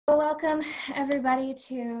Welcome everybody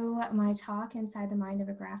to my talk, Inside the Mind of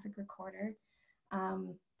a Graphic Recorder.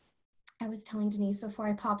 I was telling Denise before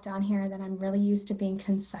I popped on here that I'm really used to being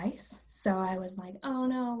concise. So I was like, oh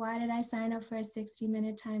no, why did I sign up for a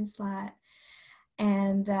 60-minute time slot?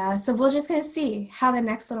 And so we're just gonna see how the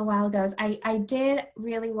next little while goes. I did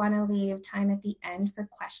really wanna leave time at the end for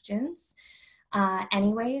questions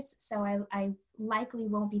anyways. So I likely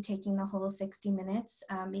won't be taking the whole 60 minutes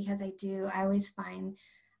because I always find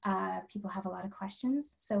people have a lot of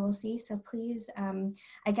questions, so we'll see. So please,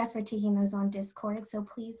 I guess we're taking those on Discord, so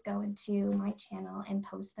please go into my channel and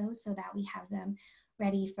post those so that we have them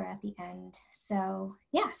ready for at the end. So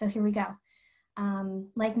yeah, so here we go.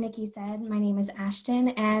 Like Nikki said, my name is Ashton,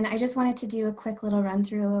 and I just wanted to do a quick little run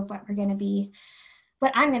through of what I'm going to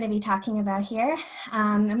be talking about here.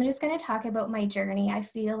 I'm just going to talk about my journey. I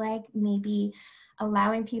feel like maybe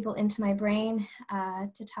allowing people into my brain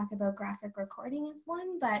to talk about graphic recording is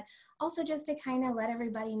one, but also just to kind of let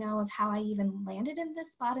everybody know of how I even landed in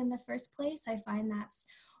this spot in the first place. I find that's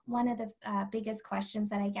one of the biggest questions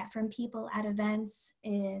that I get from people at events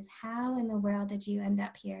is, how in the world did you end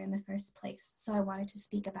up here in the first place? So I wanted to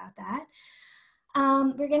speak about that.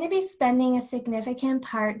 We're going to be spending a significant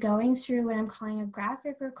part going through what I'm calling a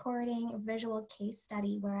graphic recording, a visual case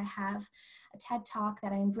study, where I have a TED Talk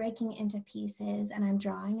that I'm breaking into pieces and I'm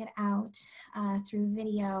drawing it out through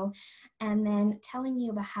video, and then telling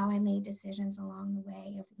you about how I made decisions along the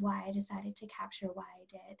way of why I decided to capture what I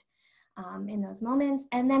did in those moments.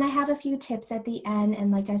 And then I have a few tips at the end.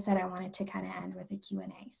 And like I said, I wanted to kind of end with a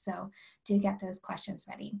Q&A. So do get those questions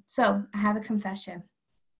ready. So I have a confession.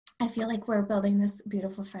 I feel like we're building this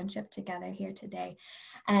beautiful friendship together here today.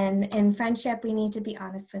 And in friendship, we need to be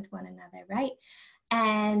honest with one another, right?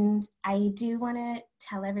 And I do want to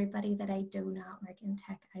tell everybody that I do not work in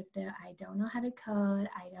tech. I don't know how to code.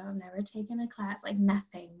 I've never taken a class, like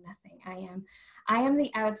nothing. I am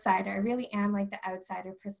the outsider. I really am like the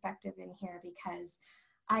outsider perspective in here because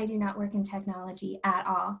I do not work in technology at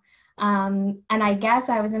all. And I guess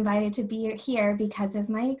I was invited to be here because of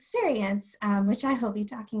my experience, which I will be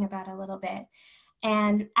talking about a little bit.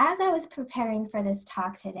 And as I was preparing for this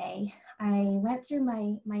talk today, I went through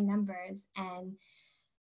my numbers and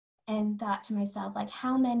thought to myself, like,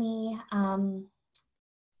 how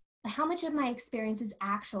much of my experience is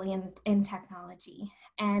actually in technology?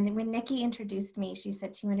 And when Nikki introduced me, she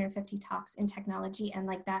said 250 talks in technology, and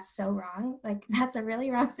like, that's so wrong. Like, that's a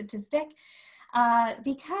really wrong statistic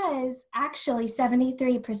because actually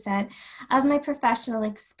 73% of my professional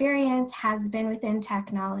experience has been within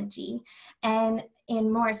technology. And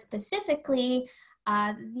in more specifically,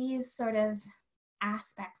 these sort of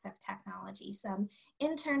aspects of technology, some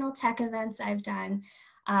internal tech events I've done,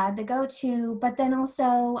 the go-to, but then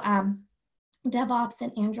also DevOps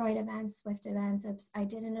and Android events, Swift events. I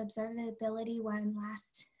did an observability one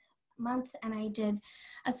last month, and I did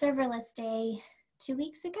a serverless day 2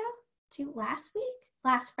 weeks ago, last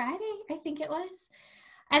Friday, I think it was.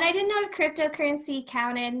 And I didn't know if cryptocurrency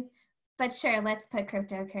counted, but sure, let's put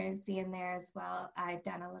cryptocurrency in there as well. I've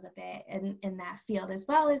done a little bit in that field as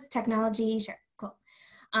well as technology, sure, cool.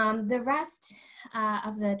 The rest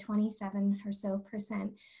of the 27 or so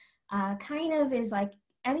percent kind of is like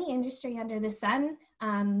any industry under the sun.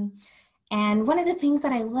 And one of the things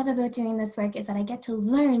that I love about doing this work is that I get to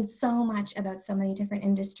learn so much about so many different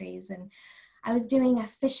industries. And I was doing a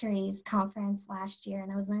fisheries conference last year,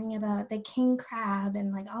 and I was learning about the king crab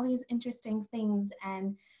and like all these interesting things.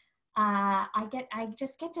 And I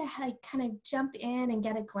just get to like kind of jump in and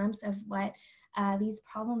get a glimpse of what these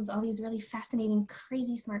problems, all these really fascinating,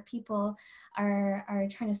 crazy smart people are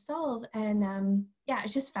trying to solve. And yeah,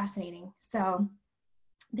 it's just fascinating. So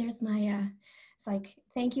there's my, it's like,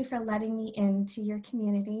 thank you for letting me into your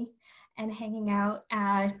community and hanging out.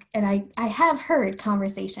 And I have heard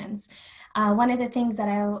conversations. One of the things that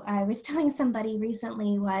I was telling somebody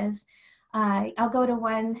recently was, I'll go to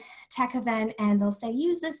one tech event and they'll say,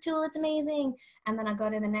 use this tool, it's amazing. And then I'll go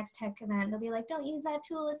to the next tech event, they'll be like, don't use that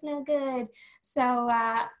tool, it's no good. So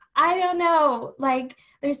I don't know, like,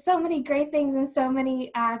 there's so many great things and so many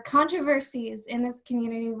controversies in this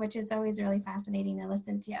community, which is always really fascinating to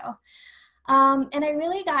listen to. And I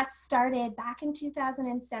really got started back in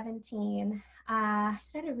 2017. I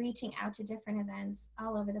started reaching out to different events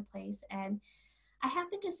all over the place, and I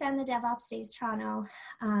happened to send the DevOps Days Toronto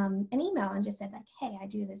an email and just said, like, hey, I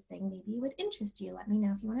do this thing, maybe it would interest you. Let me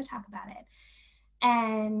know if you want to talk about it.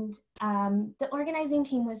 And the organizing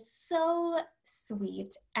team was so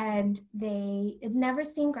sweet, and they had never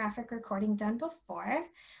seen graphic recording done before,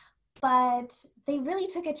 but they really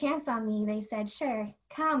took a chance on me. They said, sure,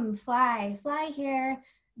 come, fly here,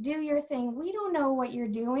 do your thing. We don't know what you're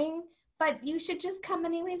doing, but you should just come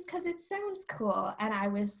anyways because it sounds cool. And I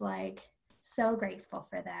was like so grateful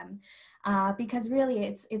for them because really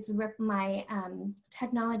it's ripped my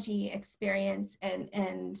technology experience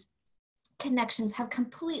and connections have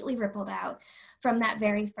completely rippled out from that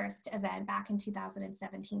very first event back in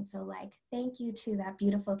 2017. So like, thank you to that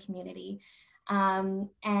beautiful community.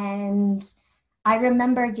 And I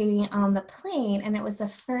remember getting on the plane, and it was the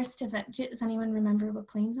first event. Does anyone remember what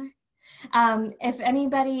planes are? If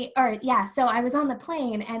anybody, or yeah, so I was on the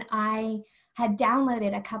plane and I had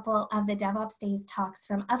downloaded a couple of the DevOps Days talks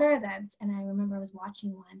from other events. And I remember I was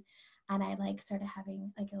watching one and I like started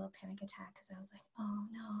having like a little panic attack because I was like, oh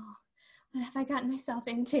no, what have I gotten myself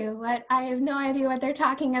into? What, I have no idea what they're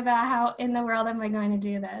talking about. How in the world am I going to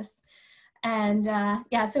do this? And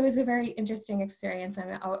yeah, so it was a very interesting experience.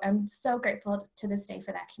 I'm so grateful to this day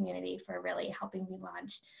for that community for really helping me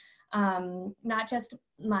launch not just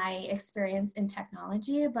my experience in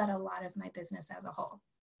technology, but a lot of my business as a whole.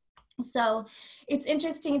 So it's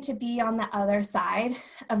interesting to be on the other side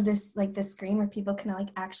of this, like the screen where people can like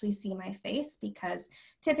actually see my face, because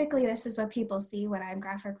typically this is what people see when I'm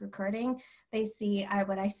graphic recording. They see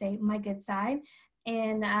what I say, my good side,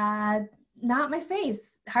 and not my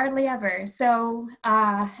face, hardly ever. So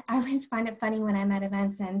I always find it funny when I'm at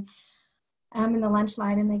events and I'm in the lunch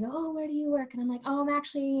line and they go, oh, where do you work? And I'm like, oh, I'm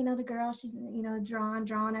actually, you know, the girl, she's, you know,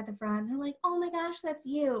 drawn at the front. And they're like, oh my gosh, that's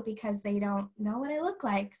you, because they don't know what I look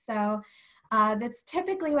like. So that's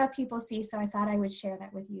typically what people see. So I thought I would share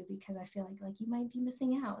that with you because I feel like you might be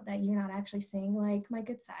missing out, that you're not actually seeing like my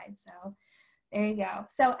good side. So there you go.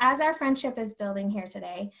 So as our friendship is building here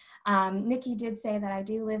today, Nikki did say that I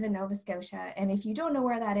do live in Nova Scotia. And if you don't know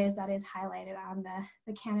where that is highlighted on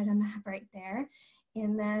the Canada map right there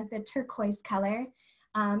in the turquoise color,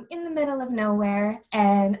 in the middle of nowhere.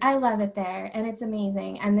 And I love it there. And it's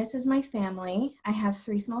amazing. And this is my family. I have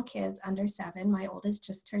 3 small kids under 7. My oldest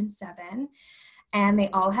just turned 7. And they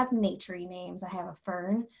all have nature-y names. I have a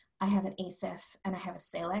fern, I have an asif, and I have a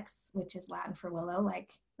salix, which is Latin for willow,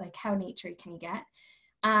 like how nature can you get?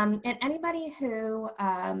 And anybody who,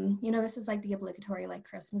 you know, this is like the obligatory like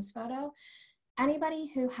Christmas photo. Anybody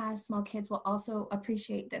who has small kids will also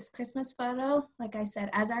appreciate this Christmas photo. Like I said,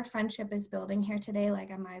 as our friendship is building here today, like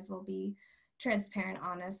I might as well be transparent,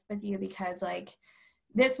 honest with you, because like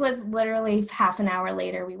this was literally half an hour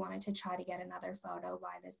later, we wanted to try to get another photo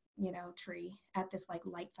by this, you know, tree at this like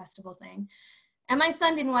light festival thing. And my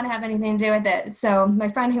son didn't want to have anything to do with it. So my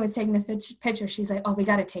friend who was taking the picture, she's like, oh, we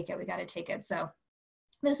got to take it. We got to take it. So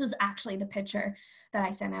this was actually the picture that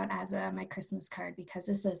I sent out as my Christmas card, because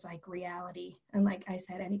this is like reality. And like I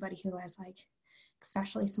said, anybody who has like,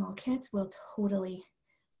 especially small kids, will totally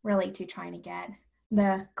relate to trying to get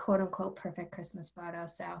the quote unquote perfect Christmas photo.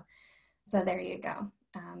 So there you go.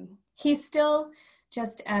 He's still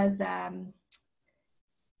just as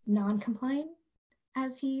non-compliant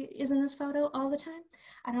as he is in this photo all the time.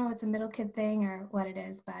 I don't know if it's a middle kid thing or what it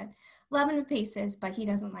is, but love him to pieces, but he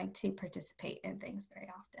doesn't like to participate in things very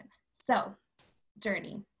often. So,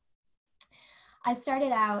 journey. I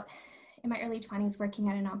started out in my early 20s working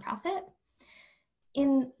at a nonprofit.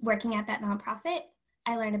 In working at that nonprofit,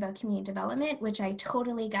 I learned about community development, which I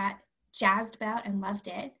totally got jazzed about and loved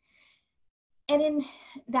it. And in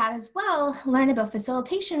that as well, learned about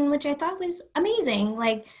facilitation, which I thought was amazing.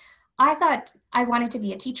 Like, I thought I wanted to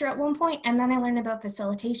be a teacher at one point, and then I learned about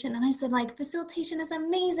facilitation, and I said, like, facilitation is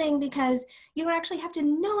amazing because you don't actually have to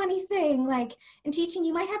know anything. Like, in teaching,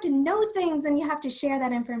 you might have to know things and you have to share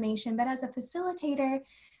that information, but as a facilitator,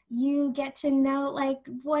 you get to know, like,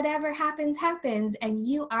 whatever happens, and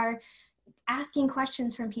you are asking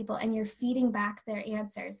questions from people and you're feeding back their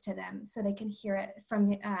answers to them so they can hear it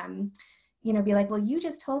from you know, be like, well, you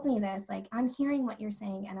just told me this, like, I'm hearing what you're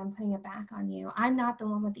saying and I'm putting it back on you. I'm not the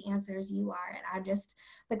one with the answers, you are, and I'm just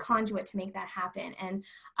the conduit to make that happen. And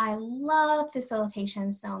I love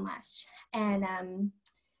facilitation so much. And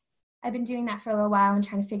I've been doing that for a little while and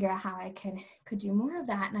trying to figure out how I could do more of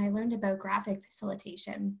that. And I learned about graphic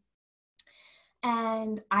facilitation.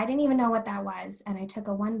 And I didn't even know what that was. And I took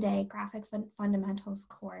a 1-day graphic fundamentals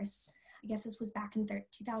course. I guess this was back in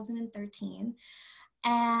 2013.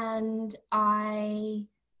 And I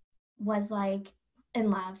was like in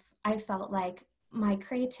love. I felt like my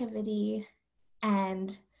creativity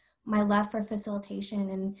and my love for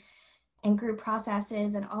facilitation and group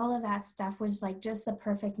processes and all of that stuff was like just the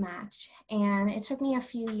perfect match. And it took me a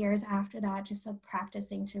few years after that, just of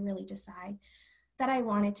practicing, to really decide that I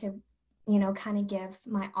wanted to, you know, kind of give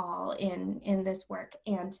my all in this work.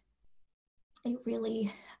 And it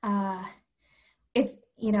really, if,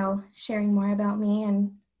 you know, sharing more about me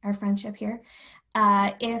and our friendship here.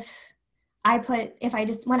 When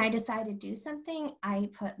I decide to do something, I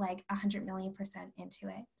put like 100 million% into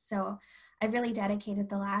it. So I've really dedicated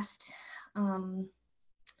the last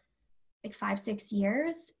like 5-6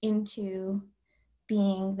 years into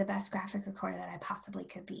being the best graphic recorder that I possibly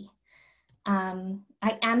could be. I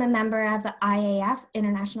am a member of the IAF,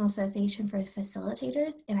 International Association for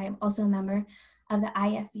Facilitators, and I am also a member of the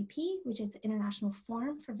IFVP, which is the International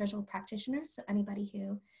Forum for Visual Practitioners. So anybody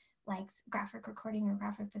who likes graphic recording or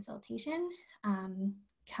graphic facilitation,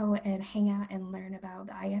 go and hang out and learn about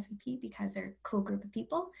the IFVP because they're a cool group of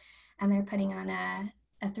people, and they're putting on a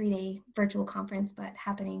 3-day virtual conference, but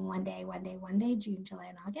happening one day, June, July,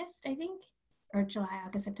 and August, I think, or July,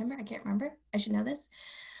 August, September. I can't remember. I should know this.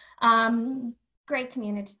 Great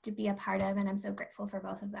community to be a part of, and I'm so grateful for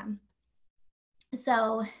both of them.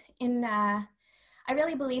 So I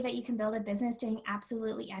really believe that you can build a business doing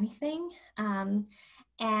absolutely anything.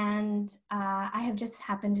 And I have just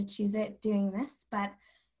happened to choose it doing this, but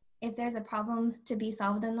if there's a problem to be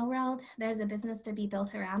solved in the world, there's a business to be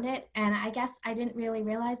built around it. And I guess I didn't really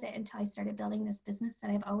realize it until I started building this business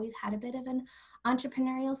that I've always had a bit of an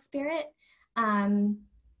entrepreneurial spirit.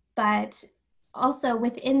 But also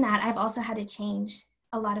within that, I've also had to change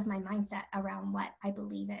a lot of my mindset around what I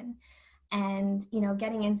believe in. And, you know,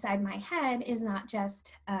 getting inside my head is not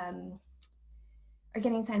just, or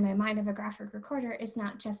getting inside my mind of a graphic recorder is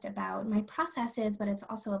not just about my processes, but it's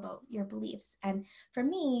also about your beliefs. And for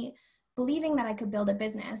me, believing that I could build a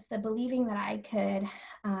business, the believing that I could,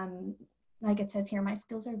 like it says here, my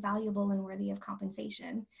skills are valuable and worthy of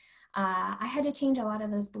compensation. I had to change a lot of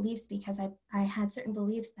those beliefs because I had certain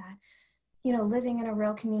beliefs that, you know, living in a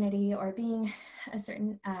rural community or being a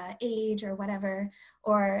certain age or whatever,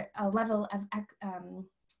 or a level of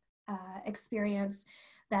experience,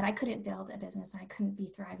 that I couldn't build a business and I couldn't be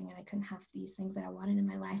thriving and I couldn't have these things that I wanted in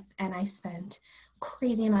my life. And I spent a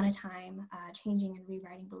crazy amount of time changing and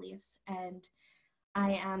rewriting beliefs. And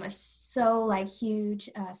I am so huge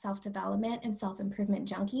self-development and self-improvement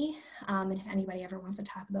junkie. And if anybody ever wants to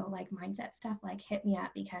talk about like mindset stuff, like hit me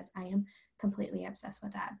up because I am completely obsessed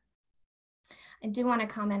with that. I do want to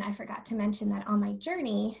comment, I forgot to mention that on my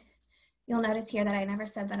journey, you'll notice here that I never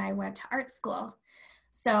said that I went to art school.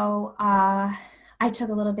 So I took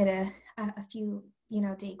a little bit of a few,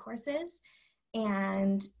 day courses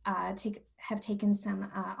and have taken some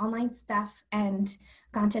online stuff and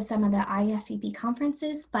gone to some of the IFEP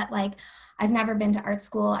conferences, but I've never been to art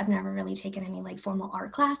school. I've never really taken any formal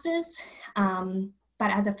art classes.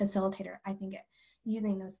 But as a facilitator, I think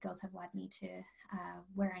using those skills have led me to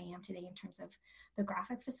where I am today in terms of the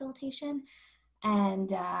graphic facilitation.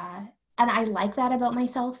 And I like that about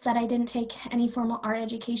myself, that I didn't take any formal art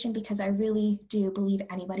education, because I really do believe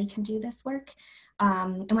anybody can do this work.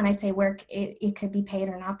 And when I say work, it could be paid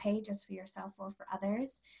or not paid, just for yourself or for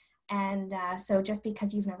others. And so just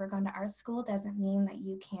because you've never gone to art school doesn't mean that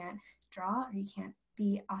you can't draw or you can't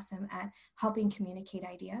be awesome at helping communicate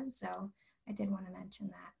ideas. So I did want to mention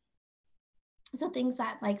that. So things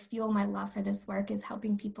that fuel my love for this work is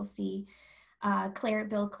helping people see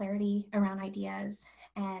build clarity around ideas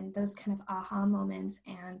and those kind of aha moments,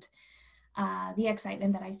 and the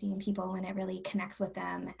excitement that I see in people when it really connects with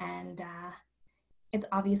them. And it's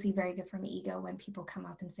obviously very good for my ego when people come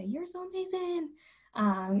up and say, "You're so amazing,"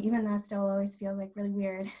 even though it still always feels really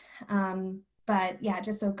weird. But yeah,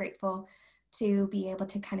 just so grateful to be able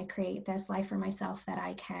to kind of create this life for myself, that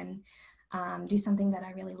I can do something that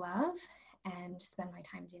I really love and spend my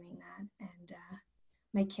time doing that. And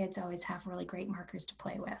my kids always have really great markers to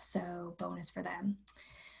play with, so bonus for them.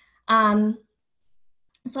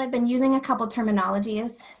 So I've been using a couple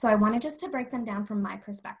terminologies, so I wanted just to break them down from my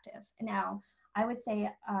perspective. Now, I would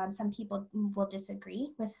say some people will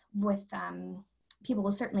disagree with people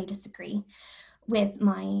will certainly disagree with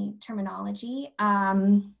my terminology,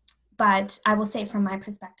 but I will say from my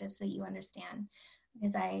perspective so that you understand.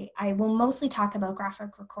 Because I will mostly talk about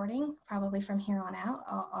graphic recording, probably from here on out.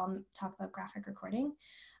 I'll talk about graphic recording.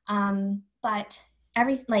 But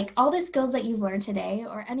all the skills that you've learned today,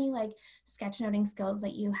 or any sketchnoting skills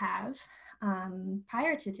that you have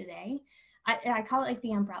prior to today, I call it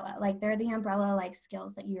the umbrella. They're the umbrella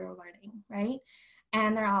skills that you're learning, right?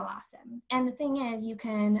 And they're all awesome. And the thing is, you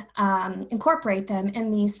can incorporate them in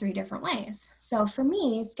these 3 different ways. So for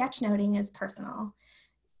me, sketchnoting is personal.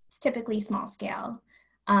 It's typically small scale.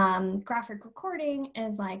 Graphic recording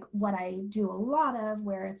is what I do a lot of,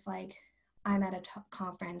 where it's I'm at a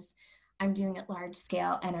conference, I'm doing it large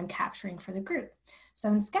scale, and I'm capturing for the group. So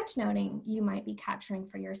in sketchnoting, you might be capturing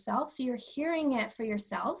for yourself. So you're hearing it for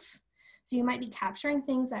yourself. So you might be capturing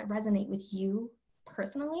things that resonate with you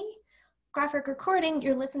personally, graphic recording,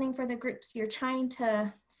 you're listening for the groups. You're trying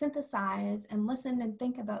to synthesize and listen and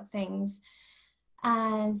think about things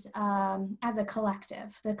as a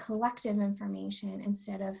collective, the collective information,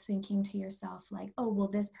 instead of thinking to yourself like, oh, well,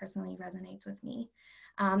 this personally resonates with me.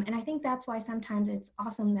 And I think that's why sometimes it's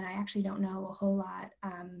awesome that I actually don't know a whole lot.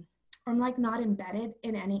 I'm like not embedded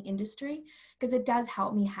in any industry, because it does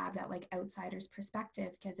help me have that like outsider's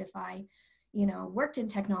perspective. Because if I, worked in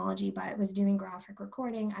technology but was doing graphic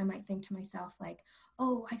recording, I might think to myself like,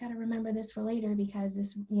 oh, I got to remember this for later because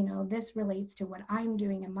this, this relates to what I'm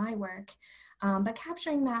doing in my work. But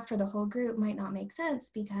capturing that for the whole group might not make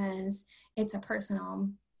sense because it's a personal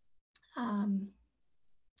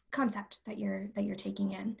concept that you're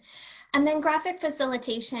taking in. And then graphic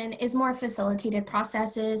facilitation is more facilitated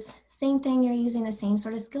processes. Same thing, you're using the same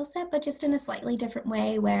sort of skill set, but just in a slightly different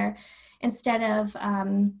way, where instead of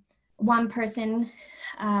one person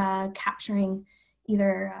capturing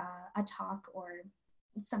either a talk or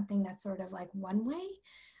something that's sort of like one way,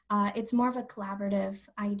 it's more of a collaborative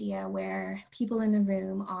idea where people in the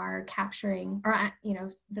room are capturing, or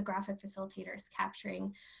the graphic facilitator is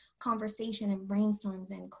capturing conversation and brainstorms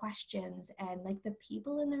and questions, and like the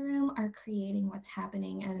people in the room are creating what's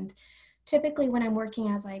happening. And typically when I'm working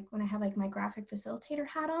as when I have like my graphic facilitator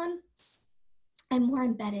hat on, I'm more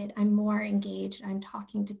embedded, I'm more engaged, I'm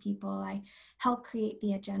talking to people, I help create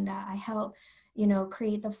the agenda, I help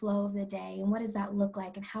create the flow of the day, and what does that look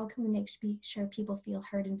like, and how can we make sure people feel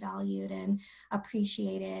heard and valued and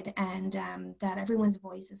appreciated, and that everyone's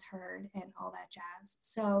voice is heard and all that jazz.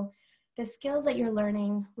 So the skills that you're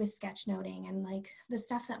learning with sketchnoting and like the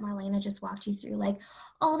stuff that Marlena just walked you through, like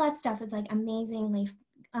all that stuff is like amazing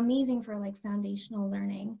for like foundational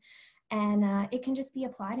learning. And it can just be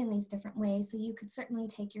applied in these different ways. So you could certainly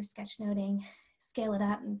take your sketchnoting, scale it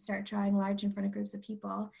up and start drawing large in front of groups of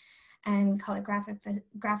people and call it graphic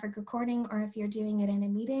recording. Or if you're doing it in a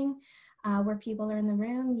meeting where people are in the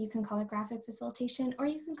room, you can call it graphic facilitation, or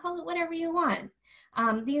you can call it whatever you want.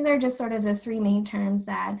 These are just sort of the three main terms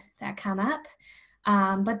that come up,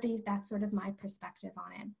 but that's sort of my perspective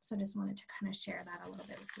on it. So I just wanted to kind of share that a little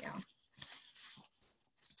bit with you.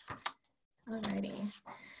 Alrighty.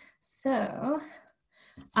 So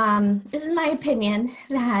this is my opinion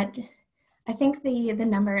that I think the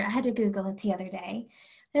number, I had to Google it the other day,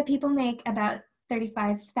 that people make about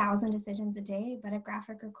 35,000 decisions a day, but a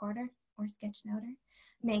graphic recorder or sketchnoter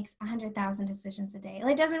makes 100,000 decisions a day.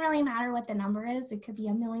 It doesn't really matter what the number is. It could be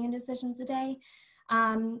 1 million decisions a day.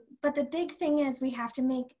 But the big thing is we have to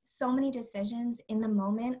make so many decisions in the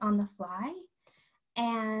moment on the fly.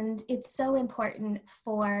 And it's so important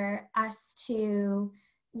for us to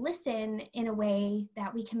listen in a way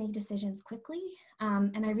that we can make decisions quickly.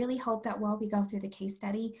 And I really hope that while we go through the case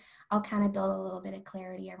study, I'll kind of build a little bit of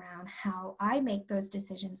clarity around how I make those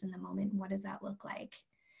decisions in the moment. What does that look like?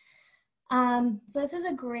 So this is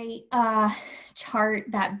a great chart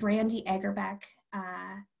that Brandy Egerbeck,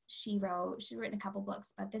 she wrote. She's written a couple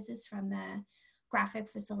books, but this is from the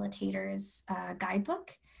Graphic Facilitators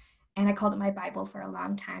Guidebook. And I called it my Bible for a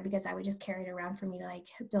long time because I would just carry it around for me to like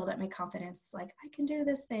build up my confidence. Like, I can do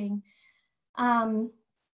this thing. So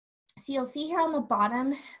you'll see here on the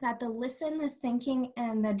bottom that the listen, the thinking,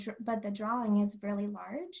 and the drawing is really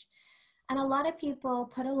large. And a lot of people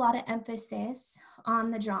put a lot of emphasis on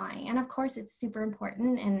the drawing. And of course, it's super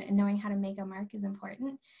important, and knowing how to make a mark is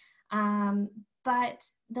important. But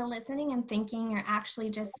the listening and thinking are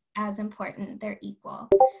actually just as important. They're equal.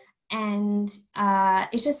 And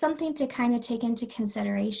it's just something to kind of take into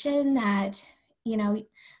consideration that,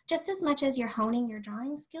 just as much as you're honing your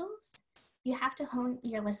drawing skills, you have to hone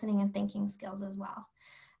your listening and thinking skills as well.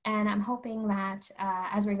 And I'm hoping that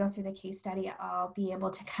as we go through the case study, I'll be able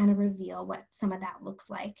to kind of reveal what some of that looks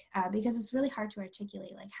like, because it's really hard to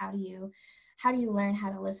articulate. Like, how do you learn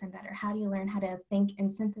how to listen better? How do you learn how to think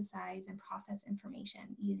and synthesize and process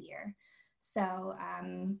information easier? So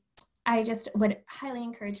I just would highly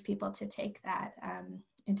encourage people to take that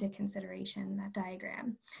into consideration, that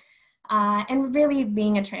diagram. And really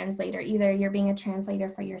being a translator, either you're being a translator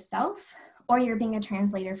for yourself or you're being a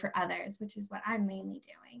translator for others, which is what I'm mainly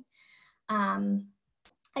doing.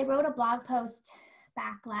 I wrote a blog post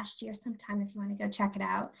back last year sometime if you want to go check it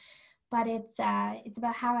out. But it's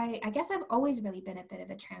about how I guess I've always really been a bit of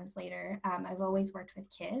a translator. I've always worked with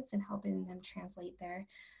kids and helping them translate their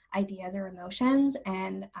ideas or emotions.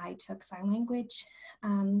 And I took sign language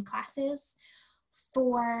classes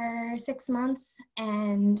for 6 months.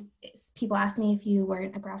 And people asked me, if you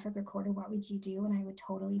weren't a graphic recorder, what would you do? And I would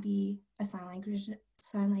totally be a sign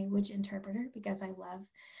language interpreter, because I love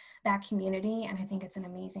that community. And I think it's an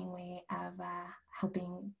amazing way of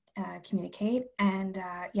helping communicate. And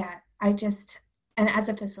yeah, and as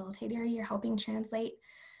a facilitator, you're helping translate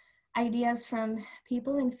ideas from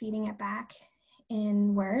people and feeding it back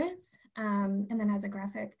in words. And then as a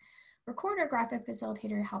graphic recorder, graphic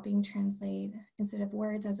facilitator, helping translate instead of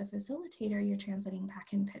words. As a facilitator, you're translating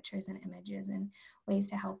back in pictures and images and ways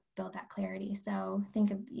to help build that clarity. So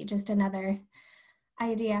think of just another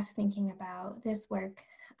idea of thinking about this work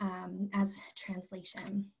as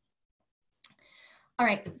translation. All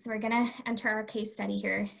right, so we're gonna enter our case study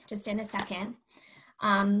here just in a second.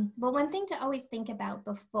 But one thing to always think about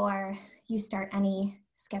before you start any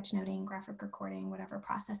sketchnoting, graphic recording, whatever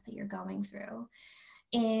process that you're going through,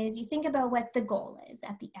 is you think about what the goal is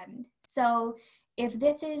at the end. So if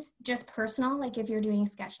this is just personal, like if you're doing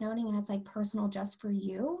sketchnoting and it's like personal just for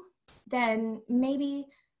you, then maybe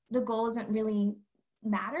the goal doesn't really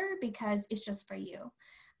matter because it's just for you.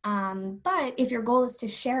 But if your goal is to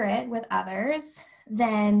share it with others,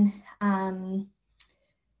 then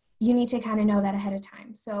you need to kind of know that ahead of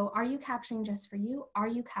time. So are you capturing just for you? Are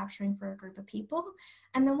you capturing for a group of people?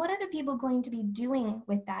 And then what are the people going to be doing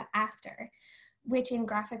with that after? Which in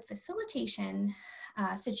graphic facilitation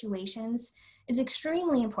situations is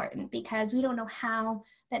extremely important because we don't know how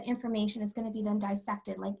that information is going to be then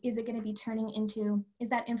dissected. Like, is it going to be turning into, is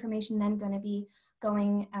that information then going to be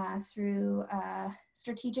going through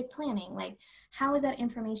strategic planning? Like, how is that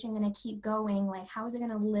information going to keep going? Like, how is it going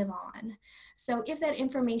to live on? So if that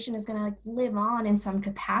information is going to like live on in some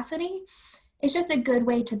capacity, it's just a good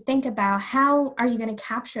way to think about how are you going to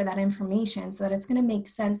capture that information so that it's going to make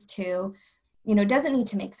sense to, you know, doesn't need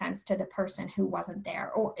to make sense to the person who wasn't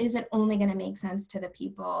there, or is it only going to make sense to the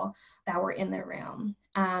people that were in the room?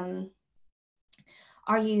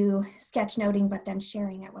 Are you sketchnoting but then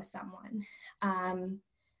sharing it with someone?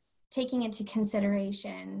 Taking into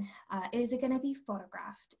consideration, is it going to be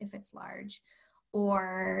photographed if it's large?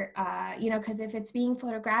 Or, you know, because if it's being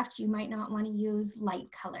photographed, you might not want to use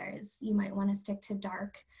light colors. You might want to stick to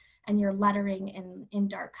dark, and you're lettering in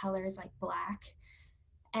dark colors like black.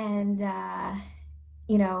 And,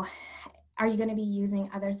 you know, are you going to be using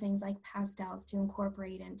other things like pastels to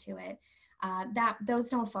incorporate into it? Those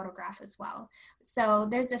don't photograph as well. So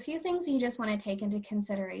there's a few things you just want to take into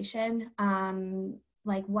consideration.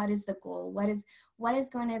 Like, what is the goal? What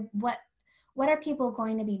are people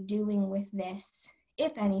going to be doing with this,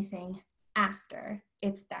 if anything, after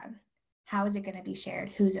it's done? How is it going to be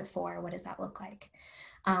shared? Who's it for? What does that look like?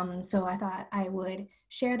 So I thought I would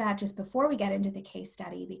share that just before we get into the case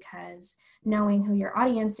study, because knowing who your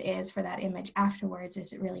audience is for that image afterwards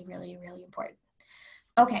is really, really, really important.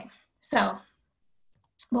 Okay, so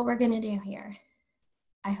what we're going to do here,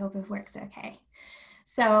 I hope it works okay.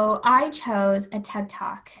 So I chose a TED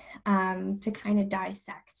Talk to kind of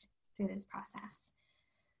dissect through this process.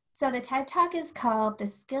 So the TED Talk is called The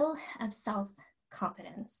Skill of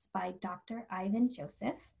Self-Confidence by Dr. Ivan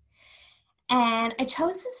Joseph. And I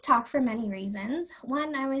chose this talk for many reasons.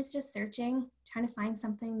 One, I was just searching, trying to find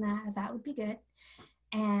something that would be good.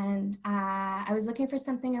 And I was looking for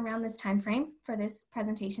something around this time frame for this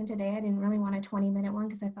presentation today. I didn't really want a 20-minute one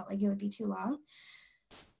because I felt like it would be too long.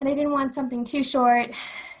 And I didn't want something too short.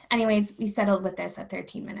 Anyways, we settled with this at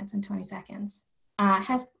 13 minutes and 20 seconds.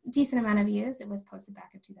 Has a decent amount of views. It was posted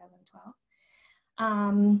back in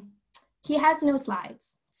 2012. He has no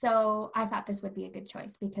slides. So I thought this would be a good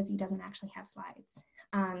choice because he doesn't actually have slides.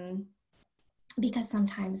 Because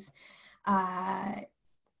sometimes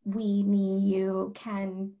you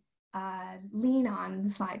can lean on the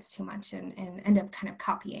slides too much and end up kind of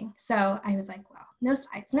copying. So I was like, well, no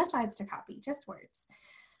slides to copy, just words.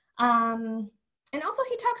 And also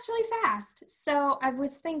he talks really fast. So I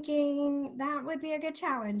was thinking that would be a good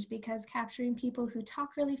challenge because capturing people who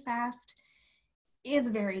talk really fast is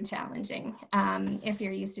very challenging if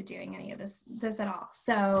you're used to doing any of this at all.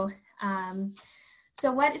 So,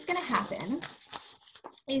 so what is going to happen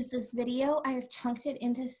is this video, I have chunked it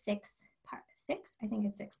into six parts.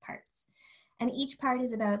 And each part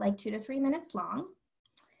is about like 2 to 3 minutes long.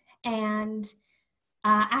 And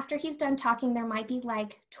after he's done talking, there might be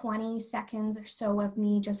like 20 seconds or so of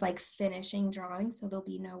me just like finishing drawing. So there'll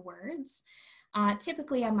be no words.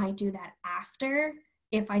 Typically I might do that after.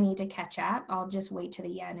 If I need to catch up, I'll just wait to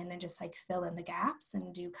the end and then just like fill in the gaps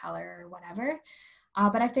and do color or whatever.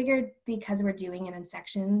 But I figured because we're doing it in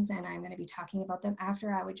sections and I'm going to be talking about them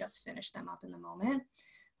after, I would just finish them up in the moment.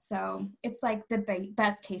 So it's like the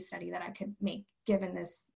best case study that I could make given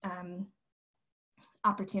this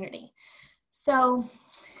opportunity. So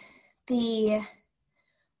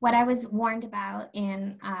what I was warned about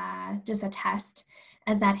in just a test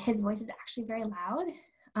is that his voice is actually very loud.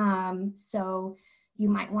 So you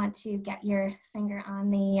might want to get your finger on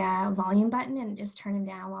the volume button and just turn him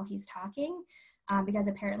down while he's talking, because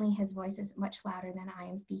apparently his voice is much louder than I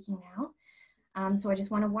am speaking now. So I just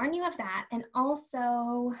want to warn you of that. And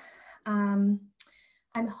also, I'm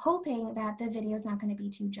hoping that the video is not going to be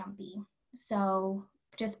too jumpy. So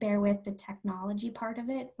just bear with the technology part of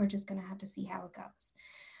it. We're just going to have to see how it goes.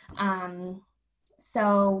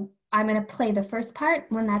 So I'm going to play the first part.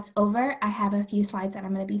 When that's over, I have a few slides that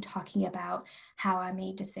I'm going to be talking about how I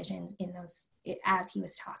made decisions in those as he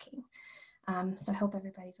was talking. So I hope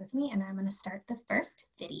everybody's with me, and I'm going to start the first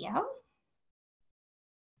video.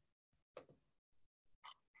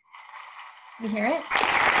 You hear it?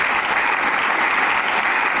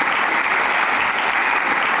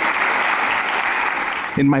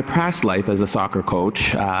 In my past life as a soccer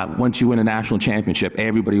coach, once you win a national championship,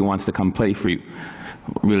 everybody wants to come play for you.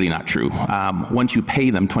 Really not true. Once you pay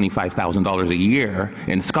them $25,000 a year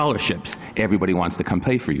in scholarships, everybody wants to come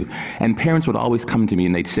play for you. And parents would always come to me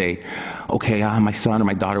and they'd say, okay, my son or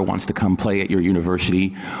my daughter wants to come play at your university.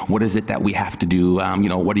 What is it that we have to do?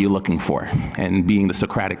 What are you looking for? And being the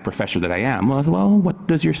Socratic professor that I am, well, what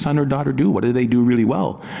does your son or daughter do? What do they do really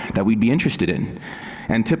well that we'd be interested in?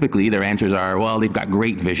 And typically their answers are, well, they've got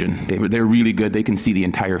great vision. They're really good. They can see the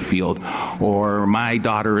entire field. Or my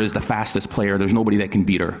daughter is the fastest player. There's nobody that can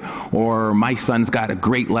beat her. Or my son's got a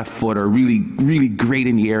great left foot, or really, really great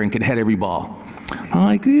in the air and can head every ball. I'm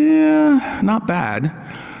like, yeah, not bad.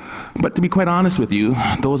 But to be quite honest with you,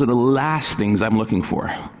 those are the last things I'm looking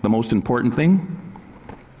for. The most important thing,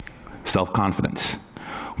 self-confidence.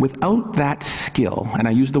 Without that skill, and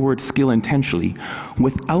I use the word skill intentionally,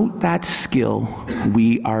 without that skill,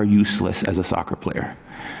 we are useless as a soccer player.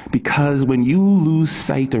 Because when you lose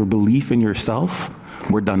sight or belief in yourself,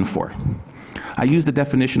 we're done for. I use the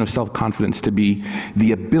definition of self-confidence to be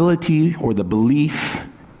the ability or the belief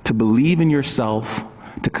to believe in yourself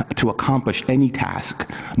to accomplish any task,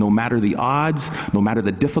 no matter the odds, no matter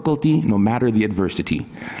the difficulty, no matter the adversity.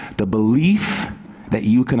 The belief that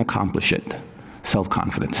you can accomplish it.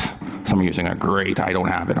 Self-confidence. Some of you are saying, great, I don't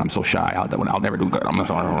have it, I'm so shy, I'll never do good.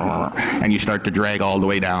 And you start to drag all the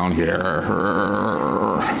way down here.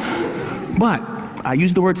 But I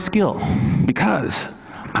use the word skill because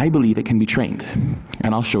I believe it can be trained.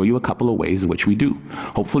 And I'll show you a couple of ways in which we do.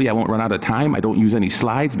 Hopefully I won't run out of time. I don't use any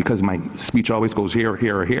slides because my speech always goes here,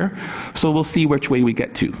 here, or here. So we'll see which way we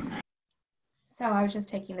get to. So I was just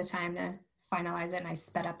taking the time to finalize it, and I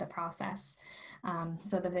sped up the process.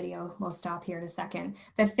 So the video will stop here in a second.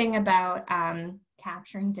 The thing about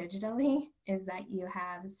capturing digitally is that you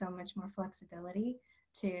have so much more flexibility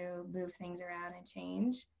to move things around and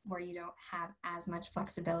change, where you don't have as much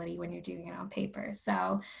flexibility when you're doing it on paper.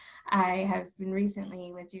 So I have been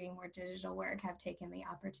recently, with doing more digital work, have taken the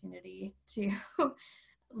opportunity to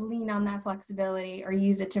lean on that flexibility or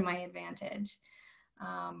use it to my advantage.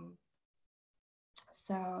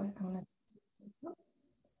 So I'm gonna,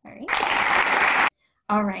 sorry.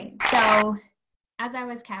 All right, so as I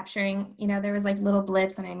was capturing, there was like little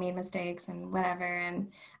blips and I made mistakes and whatever,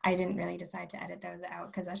 and I didn't really decide to edit those out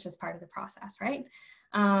because that's just part of the process, right?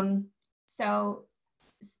 So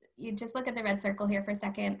you just look at the red circle here for a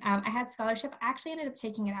second. I had scholarship. I actually ended up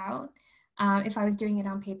taking it out. If I was doing it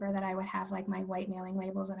on paper, that I would have like my white mailing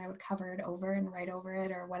labels and I would cover it over and write over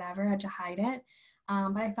it or whatever to hide it.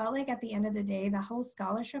 But I felt like at the end of the day, the whole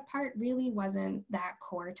scholarship part really wasn't that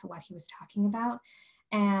core to what he was talking about.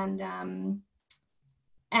 And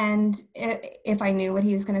if I knew what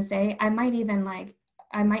he was going to say, I might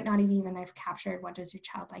not even have captured what does your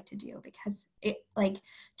child like to do, because it, like,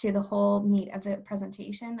 to the whole meat of the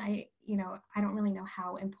presentation, I don't really know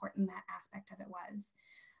how important that aspect of it was.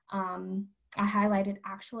 I highlighted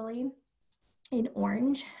actually in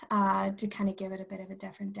orange to kind of give it a bit of a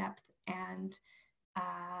different depth and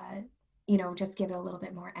just give it a little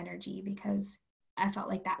bit more energy, because I felt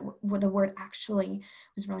like that the word actually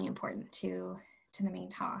was really important to the main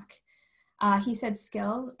talk. He said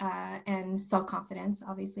skill and self-confidence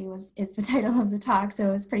obviously is the title of the talk, so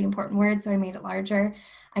it was a pretty important word, so I made it larger.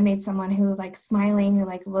 I made someone who smiling, who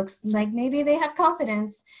looks like maybe they have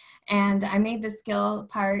confidence, and I made the skill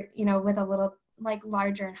part with a little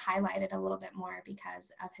larger and highlighted a little bit more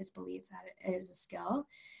because of his belief that it is a skill.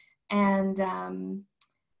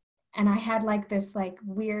 And I had this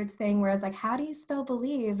weird thing where I was like, how do you spell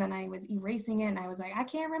believe? And I was erasing it and I was like, I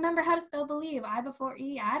can't remember how to spell believe. I before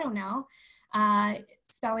E, I don't know.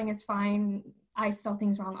 Spelling is fine. I spell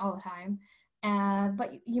things wrong all the time.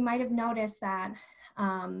 But you might have noticed that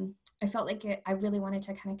I felt like I really wanted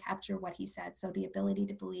to kind of capture what he said. So the ability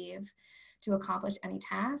to believe, to accomplish any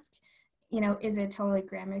task. is it totally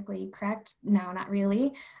grammatically correct? No, not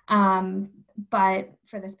really. But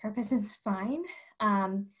for this purpose, it's fine.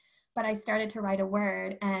 But I started to write a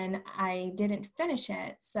word and I didn't finish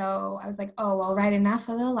it. So I was like, oh, I'll write enough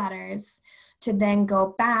of the letters to then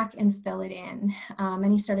go back and fill it in.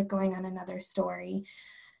 And he started going on another story.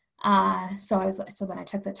 So then I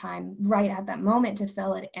took the time right at that moment to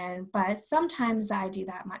fill it in, but sometimes I do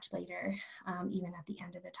that much later. Even at the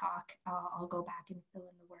end of the talk, I'll go back and fill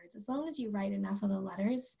in the words. As long as you write enough of the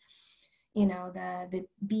letters, the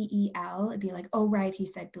BEL, it'd be like, oh, right, he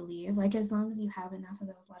said believe. Like, as long as you have enough of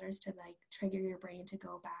those letters to like trigger your brain to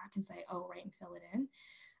go back and say, oh, right, and fill it in.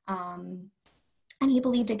 And he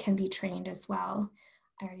believed it can be trained as well.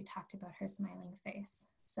 I already talked about her smiling face.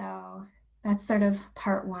 So that's sort of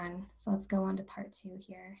part one. So let's go on to part two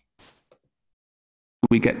here.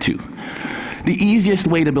 We get to the easiest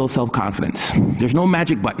way to build self-confidence. There's no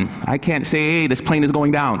magic button. I can't say, hey, this plane is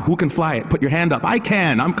going down. Who can fly it? Put your hand up. I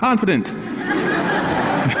can. I'm confident.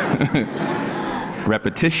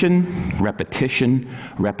 Repetition, repetition,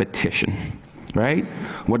 repetition. Right?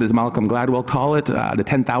 What does Malcolm Gladwell call it? The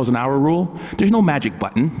 10,000 hour rule? There's no magic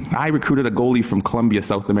button. I recruited a goalie from Colombia,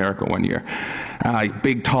 South America one year.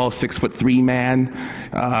 Big, tall, 6'3" man.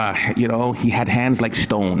 He had hands like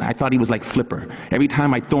stone. I thought he was like Flipper. Every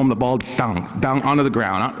time I throw him the ball, down onto the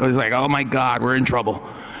ground. I was like, oh my God, we're in trouble.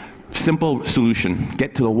 Simple solution.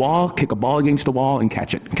 Get to the wall, kick a ball against the wall, and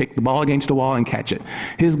catch it. Kick the ball against the wall and catch it.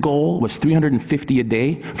 His goal was 350 a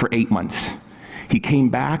day for 8 months. He came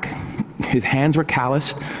back, his hands were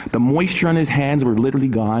calloused, the moisture on his hands were literally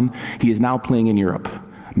gone. He is now playing in Europe.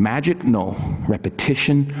 Magic? No.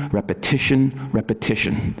 Repetition, repetition,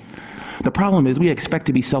 repetition. The problem is we expect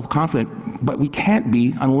to be self-confident, but we can't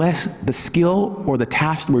be unless the skill or the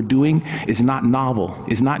task we're doing is not novel,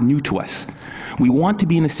 is not new to us. We want to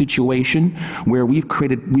be in a situation where we've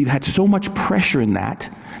had so much pressure in that,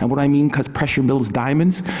 and what I mean, because pressure builds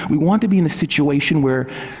diamonds, we want to be in a situation where,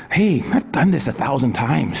 hey, I've done this 1,000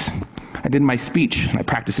 times. I did my speech, and I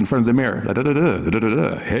practiced in front of the mirror.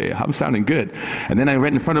 Hey, I'm sounding good. And then I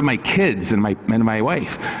read in front of my kids and my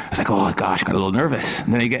wife. I was like, oh gosh, got a little nervous.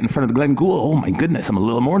 And then I get in front of the Glenn Gould. Oh my goodness, I'm a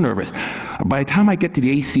little more nervous. By the time I get to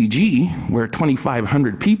the ACG, where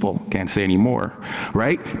 2,500 people, can't say anymore,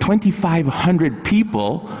 right? 2,500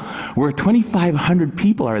 people, where 2,500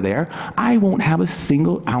 people are there, I won't have a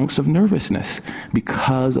single ounce of nervousness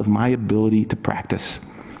because of my ability to practice.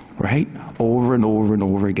 Right? Over and over and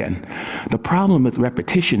over again. The problem with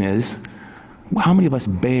repetition is, how many of us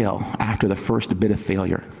bail after the first bit of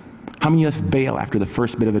failure? How many of us bail after the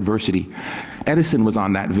first bit of adversity? Edison was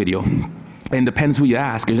on that video. And depends who you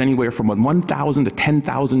ask, there's anywhere from 1,000 to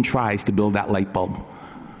 10,000 tries to build that light bulb.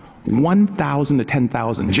 1,000 to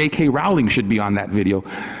 10,000. J.K. Rowling should be on that video.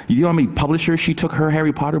 You know how many publishers she took her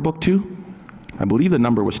Harry Potter book to? I believe the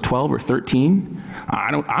number was 12 or 13.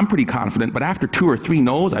 I'm pretty confident, but after 2 or 3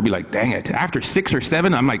 no's, I'd be like, dang it. After 6 or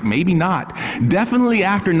 7, I'm like, maybe not. Definitely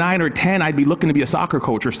after 9 or 10, I'd be looking to be a soccer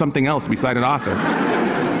coach or something else beside an author.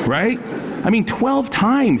 Right? I mean, 12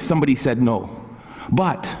 times somebody said no.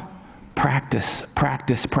 But practice,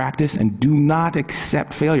 practice, practice, and do not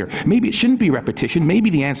accept failure. Maybe it shouldn't be repetition. Maybe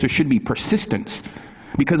the answer should be persistence.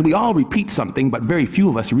 Because we all repeat something, but very few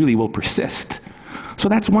of us really will persist. So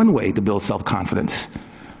that's one way to build self-confidence.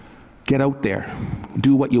 Get out there,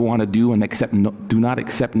 do what you want to do, and accept no, do not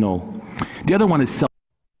accept no. The other one is self.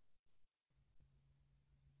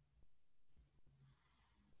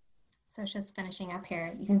 So just finishing up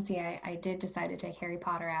here, you can see I did decide to take Harry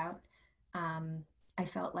Potter out. I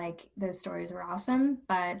felt like those stories were awesome,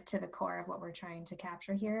 but to the core of what we're trying to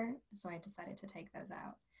capture here, so I decided to take those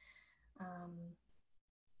out.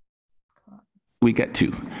 Cool. We get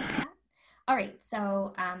to. All right,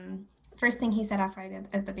 so first thing he said off right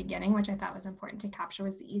at the beginning, which I thought was important to capture,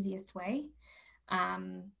 was the easiest way.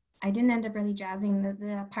 I didn't end up really jazzing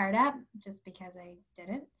the part up just because I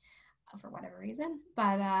didn't, for whatever reason.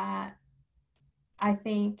 But I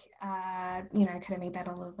think, I could have made that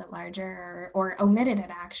a little bit larger or omitted it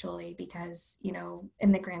actually, because,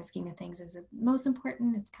 in the grand scheme of things, is it most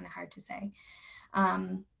important? It's kind of hard to say.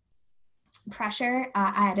 Pressure,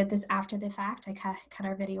 I added this after the fact. I cut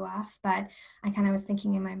our video off, but I kind of was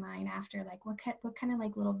thinking in my mind after, like, what kind of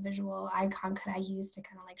like little visual icon could I use to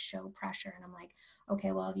kind of like show pressure? And I'm like,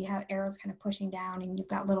 okay, well, if you have arrows kind of pushing down and you've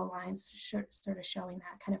got little lines sort of showing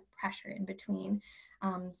that kind of pressure in between.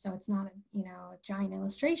 So it's not a giant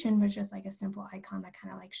illustration, but just like a simple icon that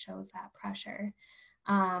kind of like shows that pressure.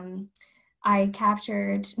 I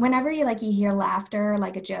captured, whenever you hear laughter,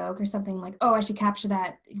 like a joke or something, like, oh, I should capture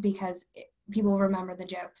that because people remember the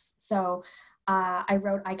jokes. So I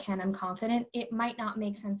wrote, I can, I'm confident. It might not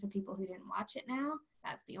make sense to people who didn't watch it now.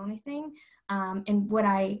 That's the only thing. And would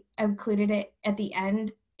I included it at the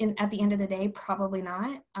end, at the end of the day? Probably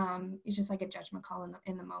not. It's just like a judgment call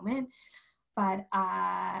in the moment. But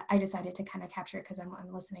I decided to kind of capture it because I'm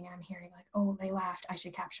listening and I'm hearing like, oh, they laughed, I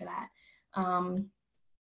should capture that.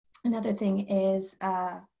 Another thing is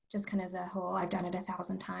just kind of the whole, I've done it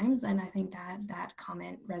 1,000 times. And I think that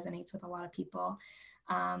comment resonates with a lot of people.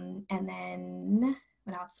 And then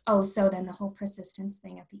what else? Oh, so then the whole persistence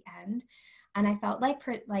thing at the end. And I felt like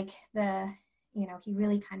he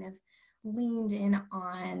really kind of leaned in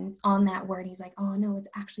on that word. He's like, oh no, it's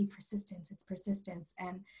actually persistence. It's persistence.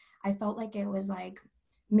 And I felt like it was like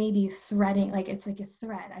maybe threading, like it's like a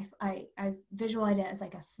thread. I visualized it as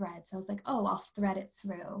like a thread. So I was like, oh, I'll thread it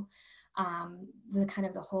through the kind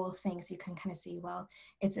of the whole thing. So you can kind of see, well,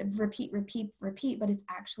 it's a repeat, but it's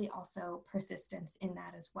actually also persistence in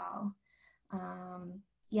that as well.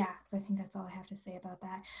 Yeah, so I think that's all I have to say about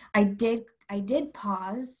that. I did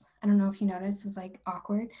pause. I don't know if you noticed, it was like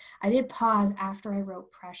awkward. I did pause after I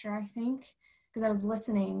wrote pressure, I think, because I was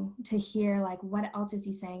listening to hear like, what else is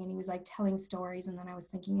he saying? And he was like telling stories. And then I was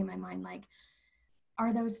thinking in my mind, like,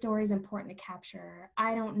 are those stories important to capture?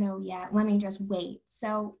 I don't know yet. Let me just wait.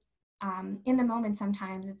 So in the moment,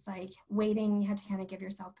 sometimes it's like waiting. You have to kind of give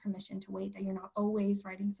yourself permission to wait, that you're not always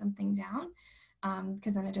writing something down,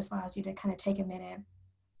 because then it just allows you to kind of take a minute,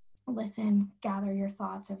 listen, gather your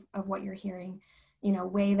thoughts of what you're hearing,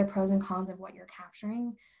 weigh the pros and cons of what you're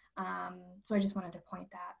capturing. So I just wanted to point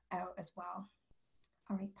that out as well.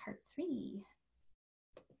 All right, part 3.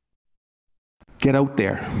 Get out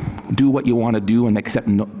there, do what you want to do,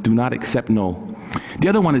 and do not accept no. The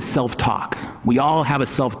other one is self-talk. We all have a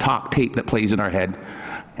self-talk tape that plays in our head.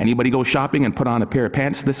 Anybody go shopping and put on a pair of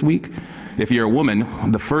pants this week? If you're a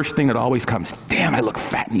woman, the first thing that always comes, damn, I look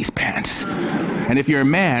fat in these pants. And if you're a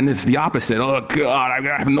man, it's the opposite. Oh, God,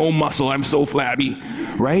 I have no muscle. I'm so flabby,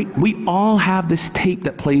 right? We all have this tape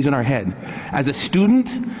that plays in our head. As a student,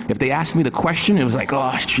 if they asked me the question, it was like,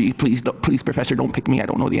 oh, gee, please, professor, don't pick me. I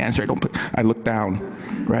don't know the answer. I look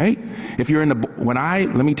down, right? If you're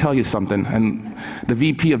let me tell you something, and the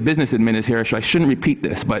VP of Business Admin is here, so I shouldn't repeat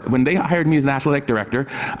this, but when they hired me as National Athletic Director,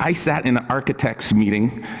 I sat in an architect's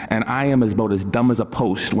meeting, and I am about as dumb as a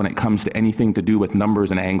post when it comes to anything to do with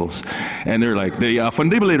numbers and angles. And they're like, the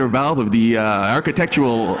fundibulator valve of the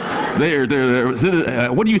architectural,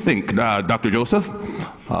 what do you think, Dr. Joseph?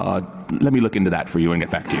 Let me look into that for you and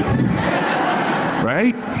get back to you.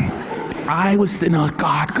 Right? I was sitting, oh,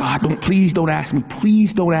 God, please don't ask me.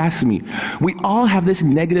 Please don't ask me. We all have this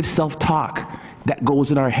negative self-talk that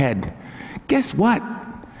goes in our head. Guess what?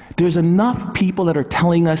 There's enough people that are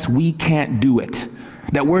telling us we can't do it,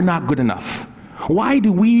 that we're not good enough. Why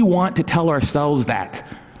do we want to tell ourselves that?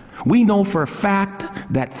 We know for a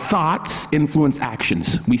fact that thoughts influence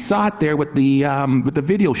actions. We saw it there with the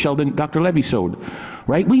video Dr. Levy showed,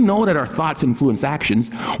 right? We know that our thoughts influence actions.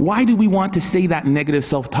 Why do we want to say that negative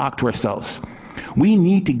self-talk to ourselves? We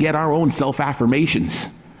need to get our own self-affirmations.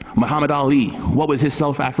 Muhammad Ali, what was his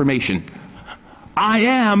self-affirmation? I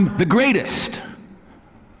am the greatest.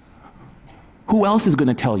 Who else is going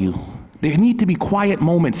to tell you? There need to be quiet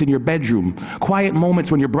moments in your bedroom, quiet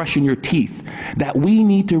moments when you're brushing your teeth, that we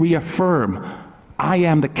need to reaffirm, I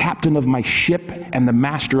am the captain of my ship and the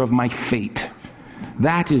master of my fate.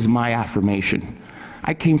 That is my affirmation.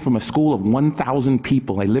 I came from a school of 1,000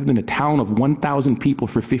 people. I lived in a town of 1,000 people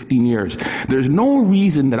for 15 years. There's no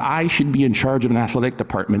reason that I should be in charge of an athletic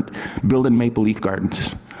department building Maple Leaf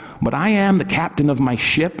Gardens. But I am the captain of my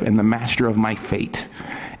ship and the master of my fate.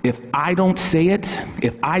 If I don't say it,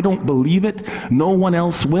 if I don't believe it, no one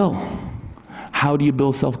else will. How do you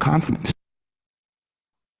build self-confidence?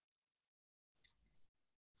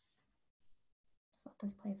 Just let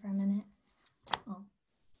this play for a minute. Oh,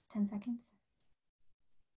 10 seconds.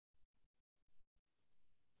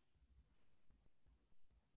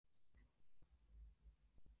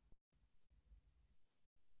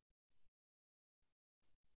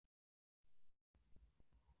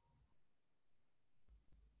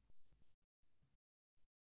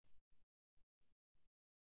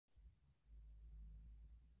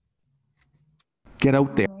 Get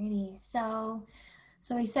out there. Alrighty, so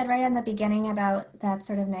So he said right in the beginning about that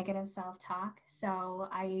sort of negative self-talk. So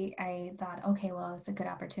I thought, okay, well, it's a good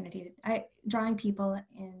opportunity. Drawing people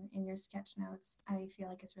in your sketch notes, I feel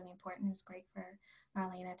like is really important. It was great for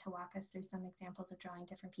Marlena to walk us through some examples of drawing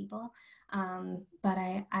different people. But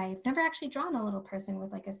I've never actually drawn a little person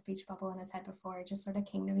with like a speech bubble in his head before. It just sort of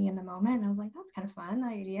came to me in the moment. And I was like, that's kind of fun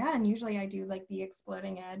idea. And usually I do like the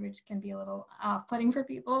exploding head, which can be a little off-putting for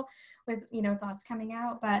people with, thoughts coming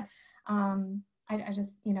out. But I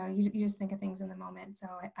just, you just think of things in the moment. So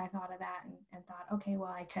I thought of that and thought, okay,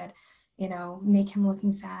 well, I could, make him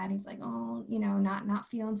looking sad. He's like, oh, not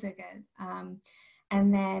feeling so good.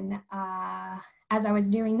 And then as I was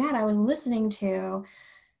doing that, I was listening to,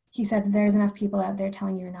 he said, there's enough people out there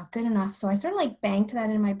telling you you're not good enough. So I sort of like banked that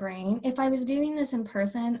in my brain. If I was doing this in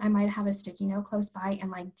person, I might have a sticky note close by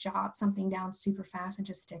and like jot something down super fast and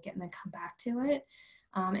just stick it and then come back to it.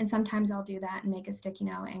 And sometimes I'll do that and make a sticky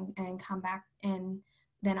note and come back, and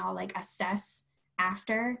then I'll like assess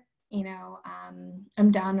after,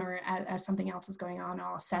 I'm done, or as something else is going on,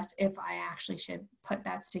 I'll assess if I actually should put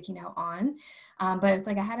that sticky note on. But it's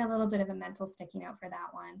like I had a little bit of a mental sticky note for that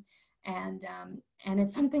one. And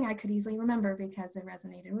it's something I could easily remember because it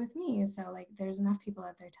resonated with me. So like there's enough people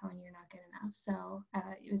out there telling you you're not good enough. So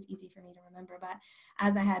it was easy for me to remember. But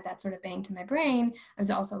as I had that sort of bang to my brain, I was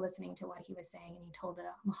also listening to what he was saying, and he told the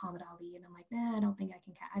Muhammad Ali, and I'm like, nah, I don't think I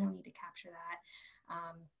don't need to capture that,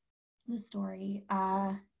 the story.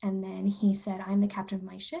 And then he said, I'm the captain of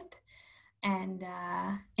my ship. And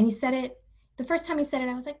he said it, the first time he said it,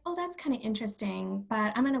 I was like, oh, that's kind of interesting,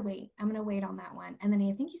 but I'm going to wait on that one. And then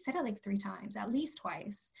I think he said it like 3 times, at least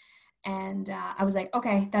twice. And I was like,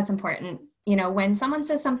 okay, that's important. When someone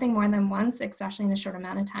says something more than once, especially in a short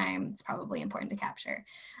amount of time, it's probably important to capture.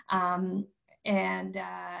 It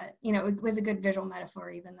was a good visual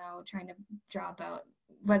metaphor, even though trying to draw a boat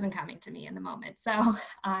wasn't coming to me in the moment. So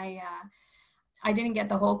I didn't get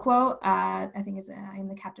the whole quote. I think it's I am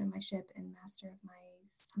the captain of my ship and master of my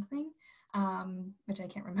something, which I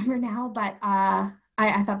can't remember now, but I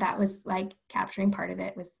thought that was like capturing part of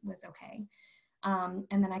it was okay. And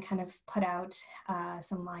then I kind of put out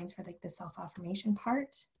some lines for like the self-affirmation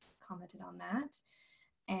part, commented on that.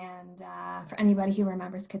 And for anybody who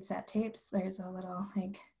remembers cassette tapes, there's a little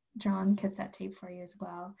like drawn cassette tape for you as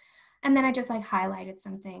well. And then I just like highlighted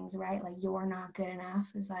some things, right? Like you're not good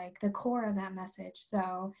enough is like the core of that message.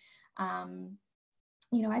 So,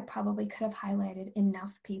 I probably could have highlighted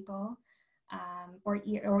enough people, or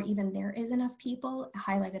even there is enough people,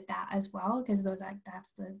 highlighted that as well, because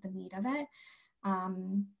that's the meat of it.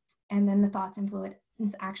 And then the thoughts, influence,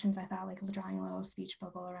 actions, I thought like drawing a little speech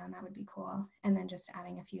bubble around that would be cool. And then just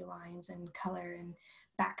adding a few lines and color and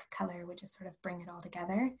back color would just sort of bring it all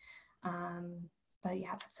together. But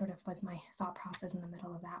yeah, that sort of was my thought process in the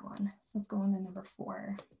middle of that one. So let's go on to number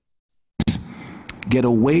 4. Get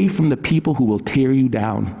away from the people who will tear you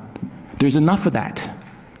down. There's enough of that.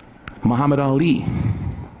 Muhammad Ali.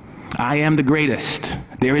 I am the greatest.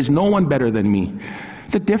 There is no one better than me.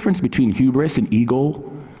 It's a difference between hubris and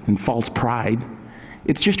ego and false pride.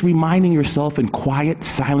 It's just reminding yourself in quiet,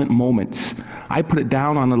 silent moments. I put it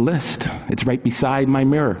down on a list. It's right beside my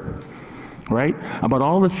mirror, right? About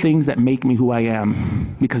all the things that make me who I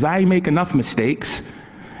am. Because I make enough mistakes,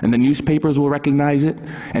 and the newspapers will recognize it,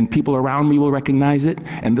 and people around me will recognize it,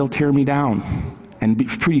 and they'll tear me down. And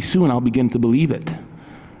pretty soon I'll begin to believe it.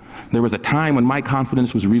 There was a time when my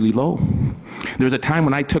confidence was really low. There was a time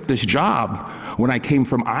when I took this job, when I came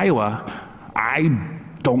from Iowa, I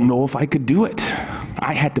don't know if I could do it.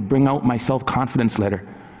 I had to bring out my self-confidence letter.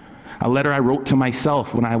 A letter I wrote to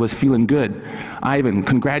myself when I was feeling good. Ivan,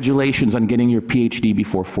 congratulations on getting your PhD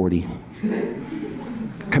before 40.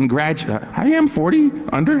 I am 40,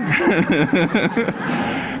 under.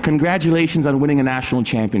 Congratulations on winning a national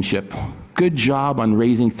championship. Good job on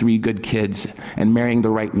raising 3 good kids and marrying the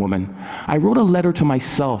right woman. I wrote a letter to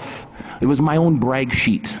myself. It was my own brag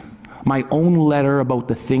sheet, my own letter about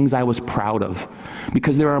the things I was proud of.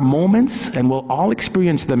 Because there are moments, and we'll all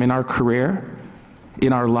experience them in our career,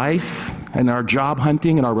 in our life, in our job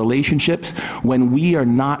hunting, in our relationships, when we are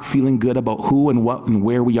not feeling good about who and what and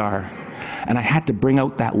where we are. And I had to bring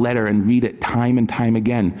out that letter and read it time and time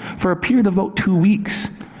again for a period of about 2 weeks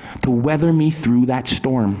to weather me through that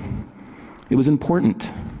storm. It was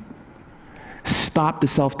important. Stop the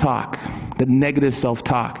self-talk, the negative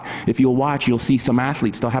self-talk. If you'll watch, you'll see some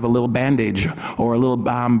athletes, they'll have a little bandage or a little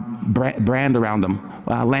brand around them.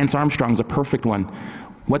 Lance Armstrong's a perfect one.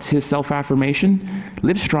 What's his self-affirmation?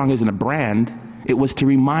 Live Strong isn't a brand. It was to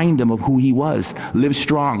remind him of who he was. Live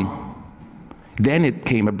strong. Then it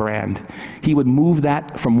came a brand. He would move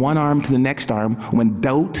that from one arm to the next arm when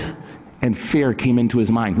doubt and fear came into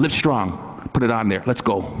his mind. Live strong. Put it on there. Let's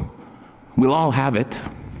go. We'll all have it.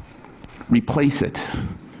 Replace it.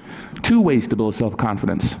 2 ways to build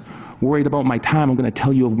self-confidence. Worried about my time, I'm going to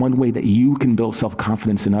tell you of one way that you can build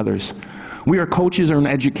self-confidence in others. We are coaches and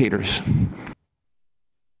educators.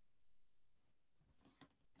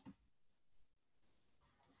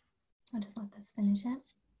 I'll just let this finish it.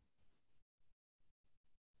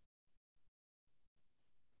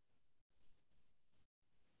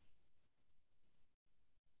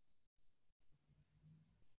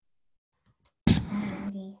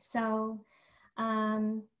 Alrighty. So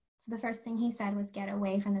the first thing he said was get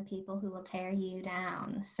away from the people who will tear you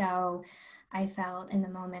down. So I felt in the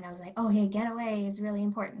moment, I was like, oh, hey, get away is really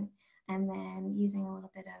important. And then using a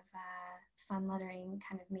little bit of fun lettering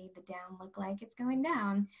kind of made the down look like it's going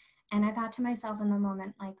down. And I thought to myself in the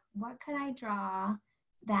moment, like, what could I draw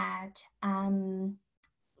that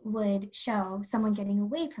would show someone getting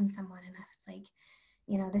away from someone? And I was like,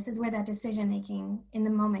 you know, this is where that decision making in the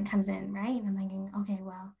moment comes in, right? And I'm thinking, okay,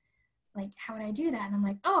 well, like, how would I do that? And I'm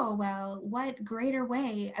like, oh, well, what greater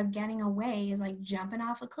way of getting away is like jumping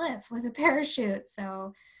off a cliff with a parachute.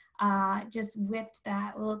 So just whipped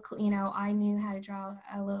that little, you know, I knew how to draw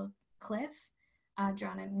a little cliff. I've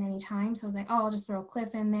drawn it many times. So I was like, oh, I'll just throw a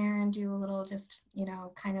cliff in there and do a little just, you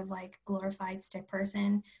know, kind of like glorified stick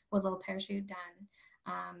person with a little parachute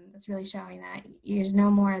done. It's really showing that there's no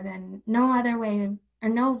other way to, or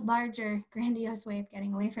no larger grandiose way of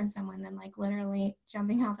getting away from someone than like literally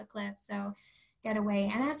jumping off a cliff. So get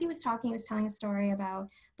away. And as he was talking, he was telling a story about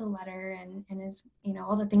the letter and his, you know,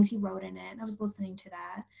 all the things he wrote in it. I was listening to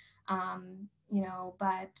that, you know,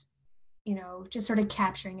 but, you know, just sort of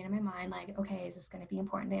capturing it in my mind, like, okay, is this going to be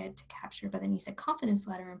important to capture? But then he said confidence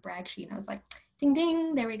letter and brag sheet. And I was like, ding,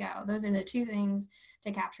 ding, there we go. Those are the 2 things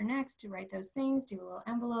to capture next, to write those things, do a little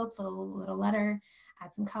envelope, little letter,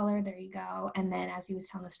 add some color, there you go. And then as he was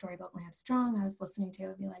telling the story about Land Strong, I was listening to it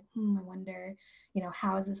and be like, I wonder, you know,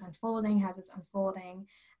 how is this unfolding? How's this unfolding?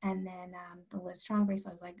 And then the Live Strong bracelet,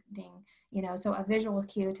 I was like, ding, you know, so a visual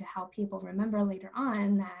cue to help people remember later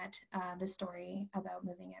on that the story about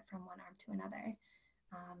moving it from one arm to another.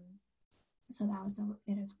 So that was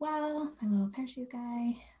it as well. My little parachute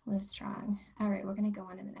guy, Live Strong. All right, we're going to go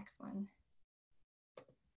on to the next one.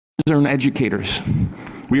 And educators.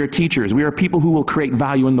 We are teachers. We are people who will create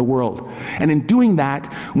value in the world. And in doing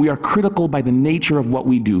that, we are critical by the nature of what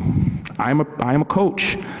we do. I am a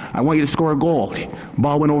coach. I want you to score a goal.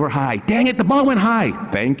 Ball went over high. Dang it, the ball went high.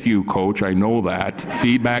 Thank you, coach. I know that.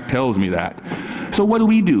 Feedback tells me that. So what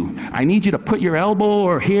do? I need you to put your elbow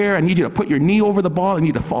or here. I need you to put your knee over the ball. I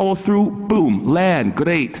need to follow through. Boom, land,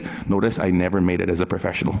 great. Notice I never made it as a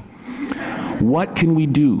professional. What can we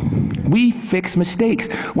do? We fix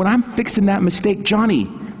mistakes. When I'm fixing that mistake,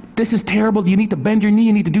 Johnny, this is terrible. You need to bend your knee.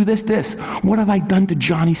 You need to do this. What have I done to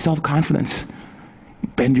Johnny's self-confidence?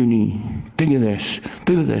 Bend your knee. Think of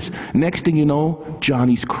this. Next thing you know,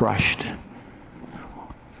 Johnny's crushed.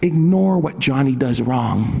 Ignore what Johnny does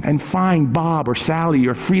wrong and find Bob or Sally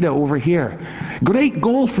or Frida over here. Great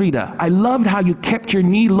goal, Frida. I loved how you kept your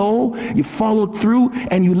knee low, you followed through,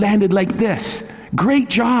 and you landed like this. Great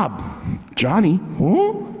job. Johnny,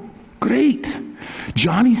 oh, great.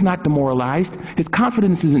 Johnny's not demoralized. His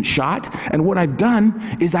confidence isn't shot. And what I've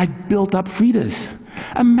done is I've built up Frida's.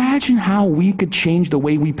 Imagine how we could change the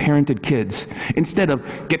way we parented kids. Instead of,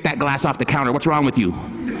 get that glass off the counter, what's wrong with you?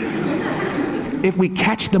 If we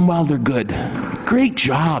catch them while they're good. Great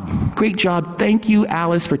job. Great job. Thank you,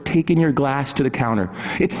 Alice, for taking your glass to the counter.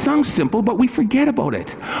 It sounds simple, but we forget about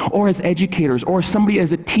it. Or as educators, or somebody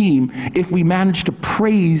as a team, if we manage to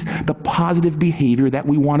praise the positive behavior that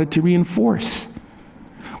we wanted to reinforce.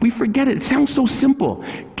 We forget it. It sounds so simple.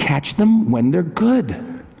 Catch them when they're good.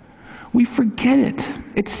 We forget it.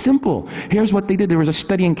 It's simple. Here's what they did. There was a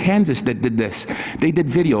study in Kansas that did this. They did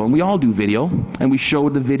video, and we all do video, and we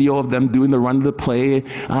showed the video of them doing the run of the play.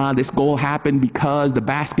 This goal happened because the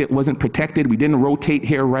basket wasn't protected. We didn't rotate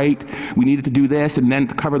here right. We needed to do this, and then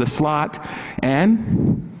to cover the slot.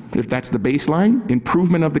 And if that's the baseline,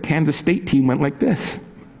 improvement of the Kansas State team went like this.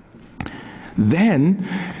 Then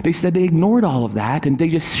they said they ignored all of that, and they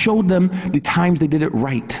just showed them the times they did it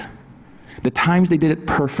right. The times they did it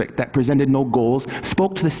perfect, that presented no goals,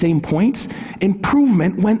 spoke to the same points,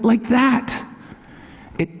 improvement went like that.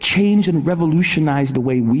 It changed and revolutionized the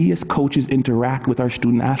way we as coaches interact with our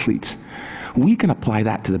student athletes. We can apply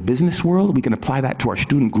that to the business world. We can apply that to our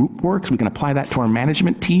student group works. We can apply that to our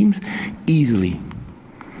management teams easily.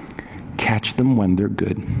 Catch them when they're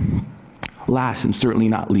good. Last and certainly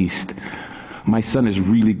not least, my son is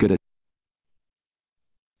really good at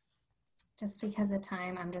just because of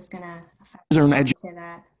time, I'm just gonna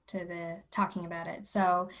to the talking about it.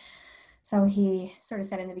 So he sort of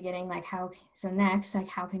said in the beginning, like, next, like,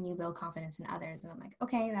 how can you build confidence in others? And I'm like,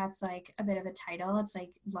 okay, that's like a bit of a title. It's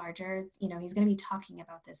like larger, it's, you know, he's going to be talking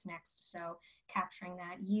about this next. So capturing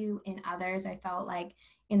that you in others, I felt like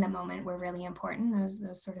in the moment were really important.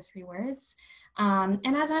 Those sort of 3 words.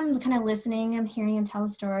 And as I'm kind of listening, I'm hearing him tell a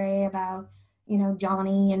story about, you know,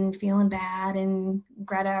 Johnny and feeling bad and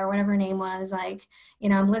Greta or whatever her name was, like, you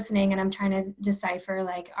know, I'm listening and I'm trying to decipher,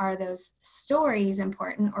 like, are those stories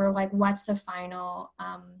important, or like, what's the final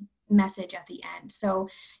message at the end? So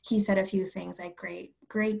he said a few things like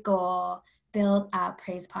great goal, build up,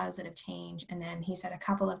 praise positive change. And then he said a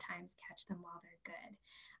couple of times, catch them while they're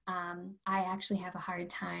good. I actually have a hard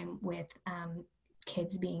time with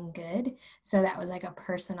kids being good. So that was like a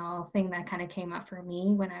personal thing that kind of came up for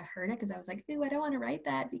me when I heard it, because I was like, ooh, I don't want to write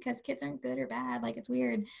that because kids aren't good or bad. Like, it's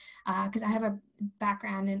weird. Because I have a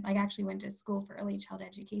background and like actually went to school for early childhood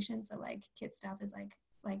education. So like kid stuff is like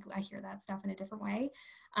I hear that stuff in a different way.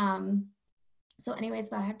 So anyways,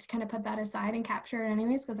 but I have to kind of put that aside and capture it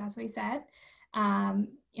anyways, because that's what he said.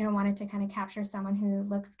 You know, wanted to kind of capture someone who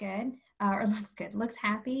looks good, looks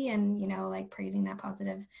happy, and, you know, like praising that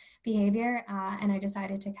positive behavior. And I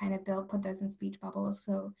decided to kind of put those in speech bubbles.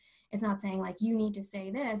 So it's not saying like, you need to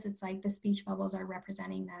say this. It's like the speech bubbles are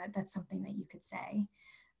representing that's something that you could say.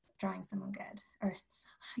 Drawing someone good, or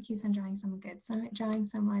I keep saying drawing someone good. So drawing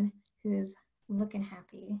someone who is looking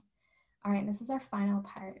happy. All right, this is our final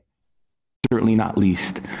part. Certainly not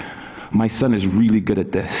least, my son is really good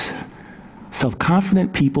at this.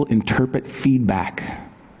 Self-confident people interpret feedback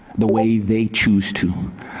the way they choose to.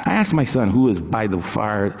 I asked my son, who is by the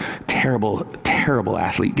far terrible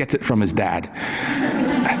athlete, gets it from his dad.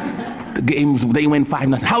 The games, they win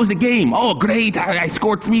 5-0. How's the game? Oh, great. I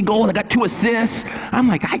scored 3 goals. I got 2 assists. I'm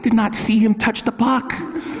like, I did not see him touch the puck.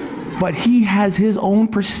 But he has his own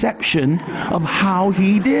perception of how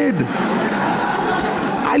he did.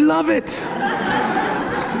 I love it.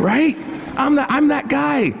 Right? I'm that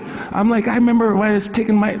guy. I'm like, I remember when I was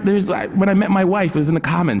taking when I met my wife, it was in the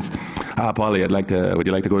comments. Polly, would you like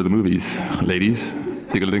to go to the movies? Ladies?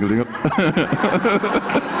 Dingle, dingle, dingle.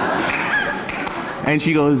 And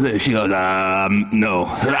she goes, no.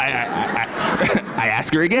 I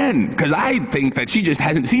ask her again, because I think that she just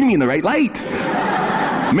hasn't seen me in the right light.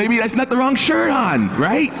 Maybe that's not the wrong shirt on,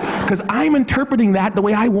 right? Because I'm interpreting that the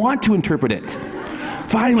way I want to interpret it.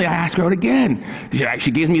 Finally, I asked her out again.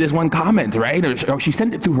 She gives me this one comment, right? Or she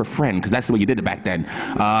sent it through her friend, because that's the way you did it back then.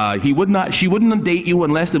 She wouldn't date you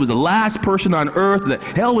unless it was the last person on Earth. The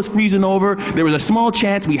hell was freezing over. There was a small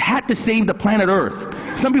chance we had to save the planet Earth.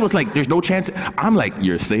 Some people, it's like, there's no chance. I'm like,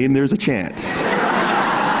 you're saying there's a chance.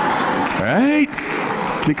 Right?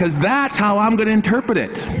 Because that's how I'm going to interpret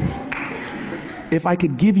it. If I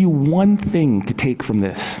could give you one thing to take from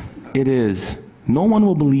this, it is, no one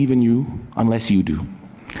will believe in you unless you do.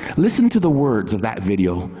 Listen to the words of that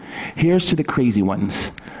video. Here's to the crazy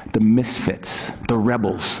ones, the misfits, the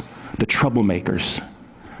rebels, the troublemakers,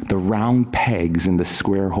 the round pegs in the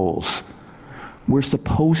square holes. We're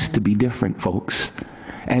supposed to be different, folks.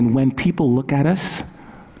 And when people look at us,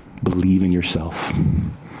 believe in yourself.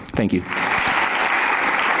 Thank you.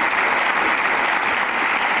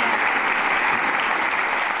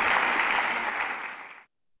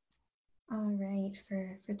 All right,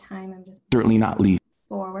 for time, I'm just Certainly not least.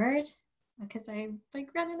 Forward, because I'm like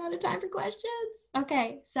running out of time for questions.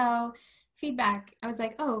 Okay, so feedback. I was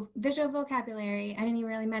like, oh, visual vocabulary. I didn't even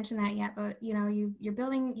really mention that yet, but you know, you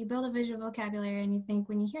build a visual vocabulary, and you think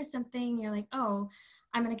when you hear something, you're like, oh,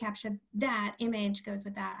 I'm going to capture that image goes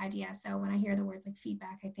with that idea. So when I hear the words like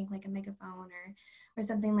feedback, I think like a megaphone or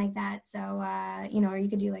something like that. So you know, or you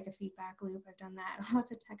could do like a feedback loop. I've done that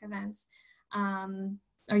lots of tech events.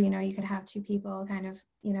 Or, you know, you could have 2 people kind of,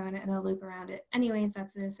 you know, in a loop around it. Anyways,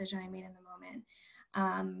 that's the decision I made in the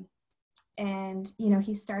moment. And, you know,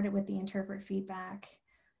 he started with the interpret feedback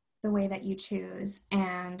the way that you choose.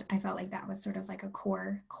 And I felt like that was sort of like a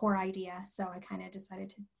core idea. So I kind of decided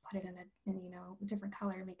to put it in you know, a different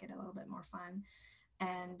color, make it a little bit more fun.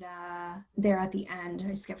 And there at the end,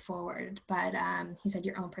 I skipped forward, but he said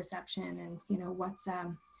your own perception, and, you know, what's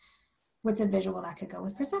a visual that could go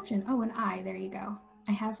with perception? Oh, an eye, there you go.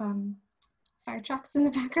 I have fire trucks in the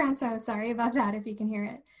background, so sorry about that if you can hear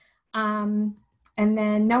it. And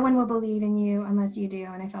then no one will believe in you unless you do,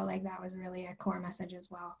 and I felt like that was really a core message as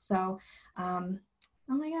well. So, oh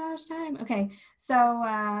my gosh, time. Okay, so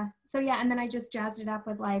yeah, and then I just jazzed it up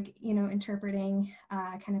with, like, you know, interpreting,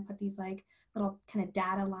 kind of put these like little kind of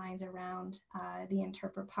data lines around the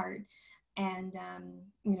interpret part. And,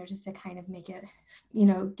 you know, just to kind of make it, you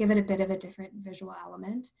know, give it a bit of a different visual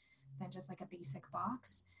element than just like a basic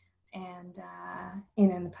box. and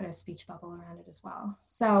then put a speech bubble around it as well.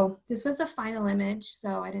 So this was the final image.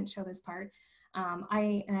 So I didn't show this part.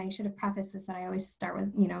 I should have prefaced this that I always start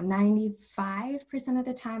with, 95% of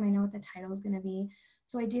the time I know what the title is going to be.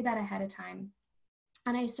 So I do that ahead of time.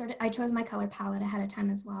 And I chose my color palette ahead of time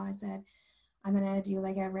as well. I said, I'm going to do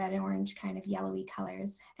like a red and orange kind of yellowy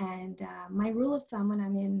colors. And my rule of thumb when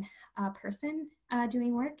I'm in person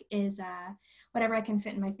doing work is whatever I can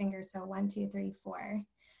fit in my fingers. So 1, 2, 3, 4.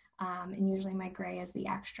 And usually my gray is the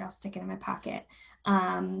extra. I'll stick it in my pocket.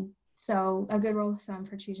 So a good rule of thumb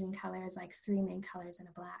for choosing color is like 3 main colors and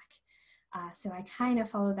a black. So I kind of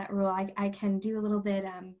followed that rule. I can do a little bit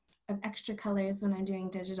of extra colors when I'm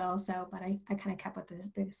doing digital. But I kind of kept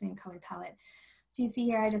with the same color palette. So you see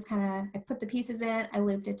here, I put the pieces in, I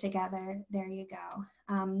looped it together. There you go.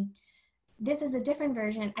 This is a different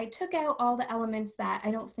version. I took out all the elements that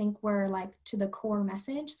I don't think were like to the core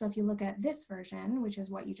message. So if you look at this version, which is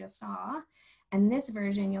what you just saw, and this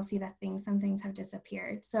version, you'll see that some things have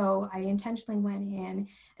disappeared. So I intentionally went in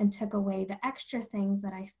and took away the extra things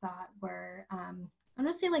that I thought were, I'm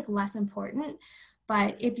gonna say like less important,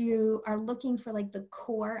 but if you are looking for like the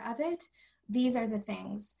core of it, these are the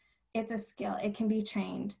things. It's a skill, it can be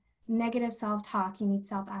trained. Negative self-talk, you need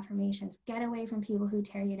self-affirmations. Get away from people who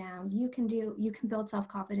tear you down. You can build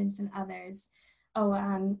self-confidence in others.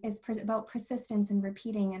 It's about persistence and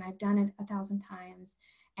repeating, and I've done it 1,000 times,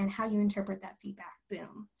 and how you interpret that feedback,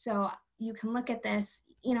 boom. So you can look at this,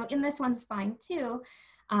 and this one's fine too.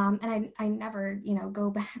 And I never, go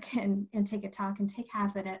back and take a talk and take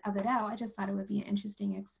half of it out. I just thought it would be an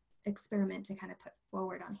interesting experiment to kind of put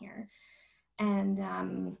forward on here.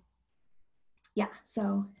 And yeah,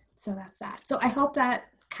 so that's that. So I hope that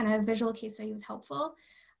kind of visual case study was helpful.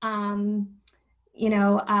 I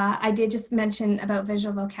did just mention about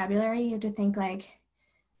visual vocabulary. You have to think like,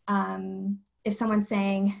 if someone's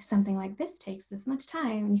saying something like, this takes this much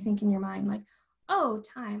time, and you think in your mind like, oh,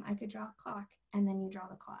 time, I could draw a clock, and then you draw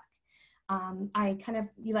the clock.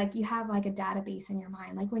 You have like a database in your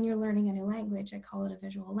mind. Like when you're learning a new language, I call it a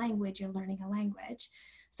visual language, you're learning a language.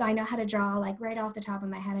 So I know how to draw, like right off the top of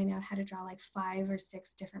my head, I know how to draw like 5 or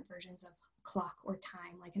 6 different versions of clock or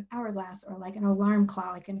time, like an hourglass or like an alarm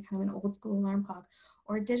clock, like kind of an old school alarm clock,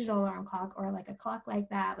 or a digital alarm clock, or like a clock like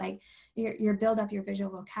that. Like you build up your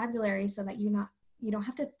visual vocabulary so that you don't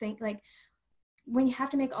have to think like, when you have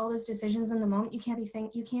to make all those decisions in the moment, you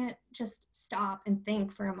can't just stop and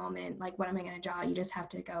think for a moment, like, what am I going to draw? You just have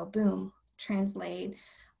to go, boom, translate.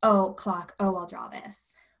 Oh, clock. Oh, I'll draw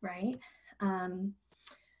this, right?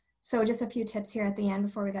 So just a few tips here at the end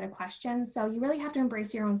before we go to questions. So you really have to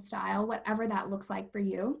embrace your own style, whatever that looks like for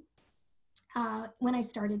you. When I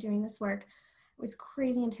started doing this work, I was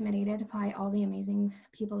crazy intimidated by all the amazing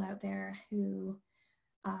people out there who,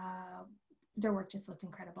 their work just looked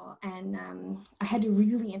incredible. And I had to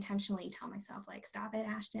really intentionally tell myself, like, stop it,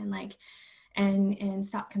 Ashton, like, and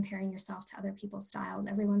stop comparing yourself to other people's styles.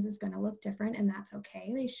 Everyone's is going to look different, and that's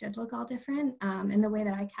okay. They should look all different. And the way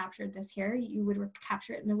that I captured this here, you would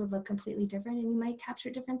capture it and it would look completely different, and you might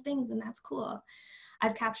capture different things, and that's cool.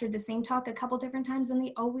 I've captured the same talk a couple different times, and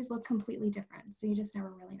they always look completely different. So you just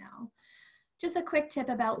never really know. Just a quick tip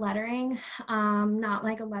about lettering, not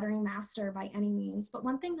like a lettering master by any means, but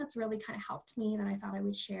one thing that's really kind of helped me that I thought I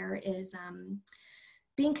would share is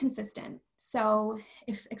being consistent. So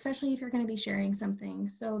especially if you're going to be sharing something,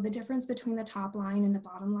 so the difference between the top line and the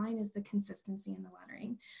bottom line is the consistency in the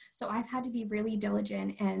lettering. So I've had to be really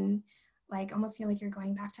diligent and like almost feel like you're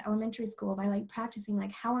going back to elementary school by like practicing,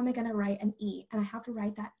 like, how am I going to write an E? And I have to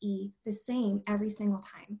write that E the same every single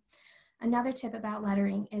time. Another tip about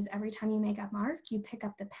lettering is every time you make a mark, you pick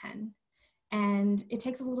up the pen. And it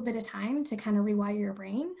takes a little bit of time to kind of rewire your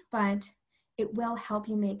brain, but it will help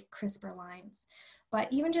you make crisper lines. But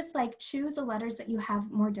even just like choose the letters that you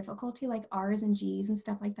have more difficulty, like R's and G's and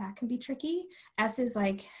stuff like that can be tricky. S is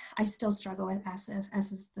like, I still struggle with S.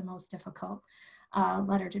 S is the most difficult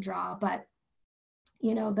letter to draw. But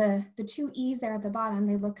the 2 E's there at the bottom,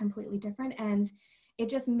 they look completely different. And it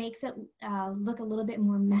just makes it look a little bit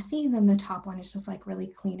more messy than the top one. It's just like really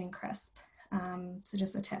clean and crisp. So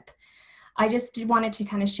just a tip. I just wanted to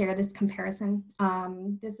kind of share this comparison.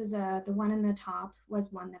 This is the one in the top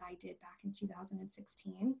was one that I did back in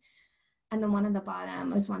 2016. And the one on the bottom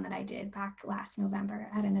was one that I did back last November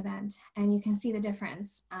at an event. And you can see the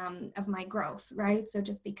difference of my growth, right? So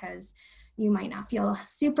just because you might not feel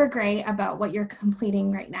super great about what you're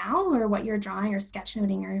completing right now or what you're drawing or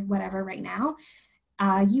sketchnoting or whatever right now,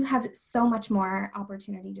 you have so much more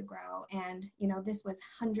opportunity to grow. And, this was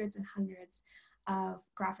hundreds and hundreds of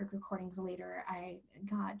graphic recordings later, I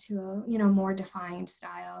got to a, you know, more defined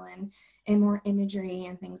style and more imagery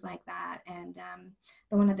and things like that. And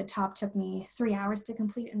the one at the top took me 3 hours to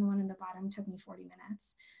complete, and the one in the bottom took me 40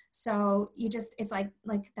 minutes. So you just, it's like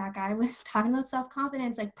that guy was talking about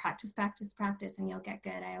self-confidence, like practice, practice, practice, and you'll get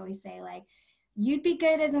good. I always say, like, you'd be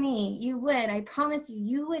good as me. You would, I promise you,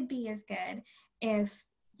 you would be as good if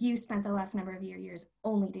you spent the last number of your years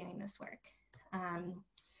only doing this work.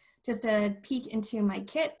 Just a peek into my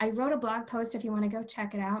kit. I wrote a blog post if you want to go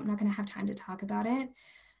check it out. I'm not going to have time to talk about it.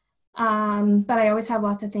 But I always have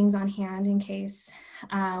lots of things on hand in case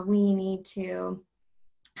we need to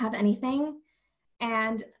have anything.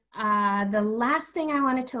 And the last thing I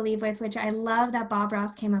wanted to leave with, which I love that Bob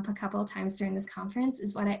Ross came up a couple of times during this conference,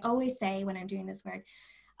 is what I always say when I'm doing this work.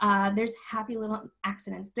 There's happy little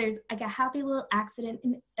accidents. There's like a happy little accident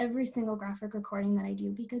in every single graphic recording that I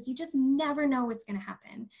do, because you just never know what's going to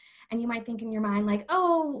happen. And you might think in your mind, like,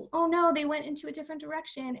 oh no, they went into a different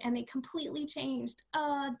direction and they completely changed.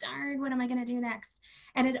 Oh, darn, what am I going to do next?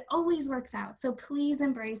 And it always works out. So please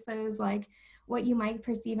embrace those, like what you might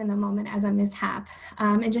perceive in the moment as a mishap,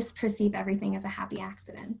 and just perceive everything as a happy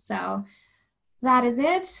accident. So that is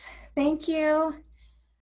it. Thank you.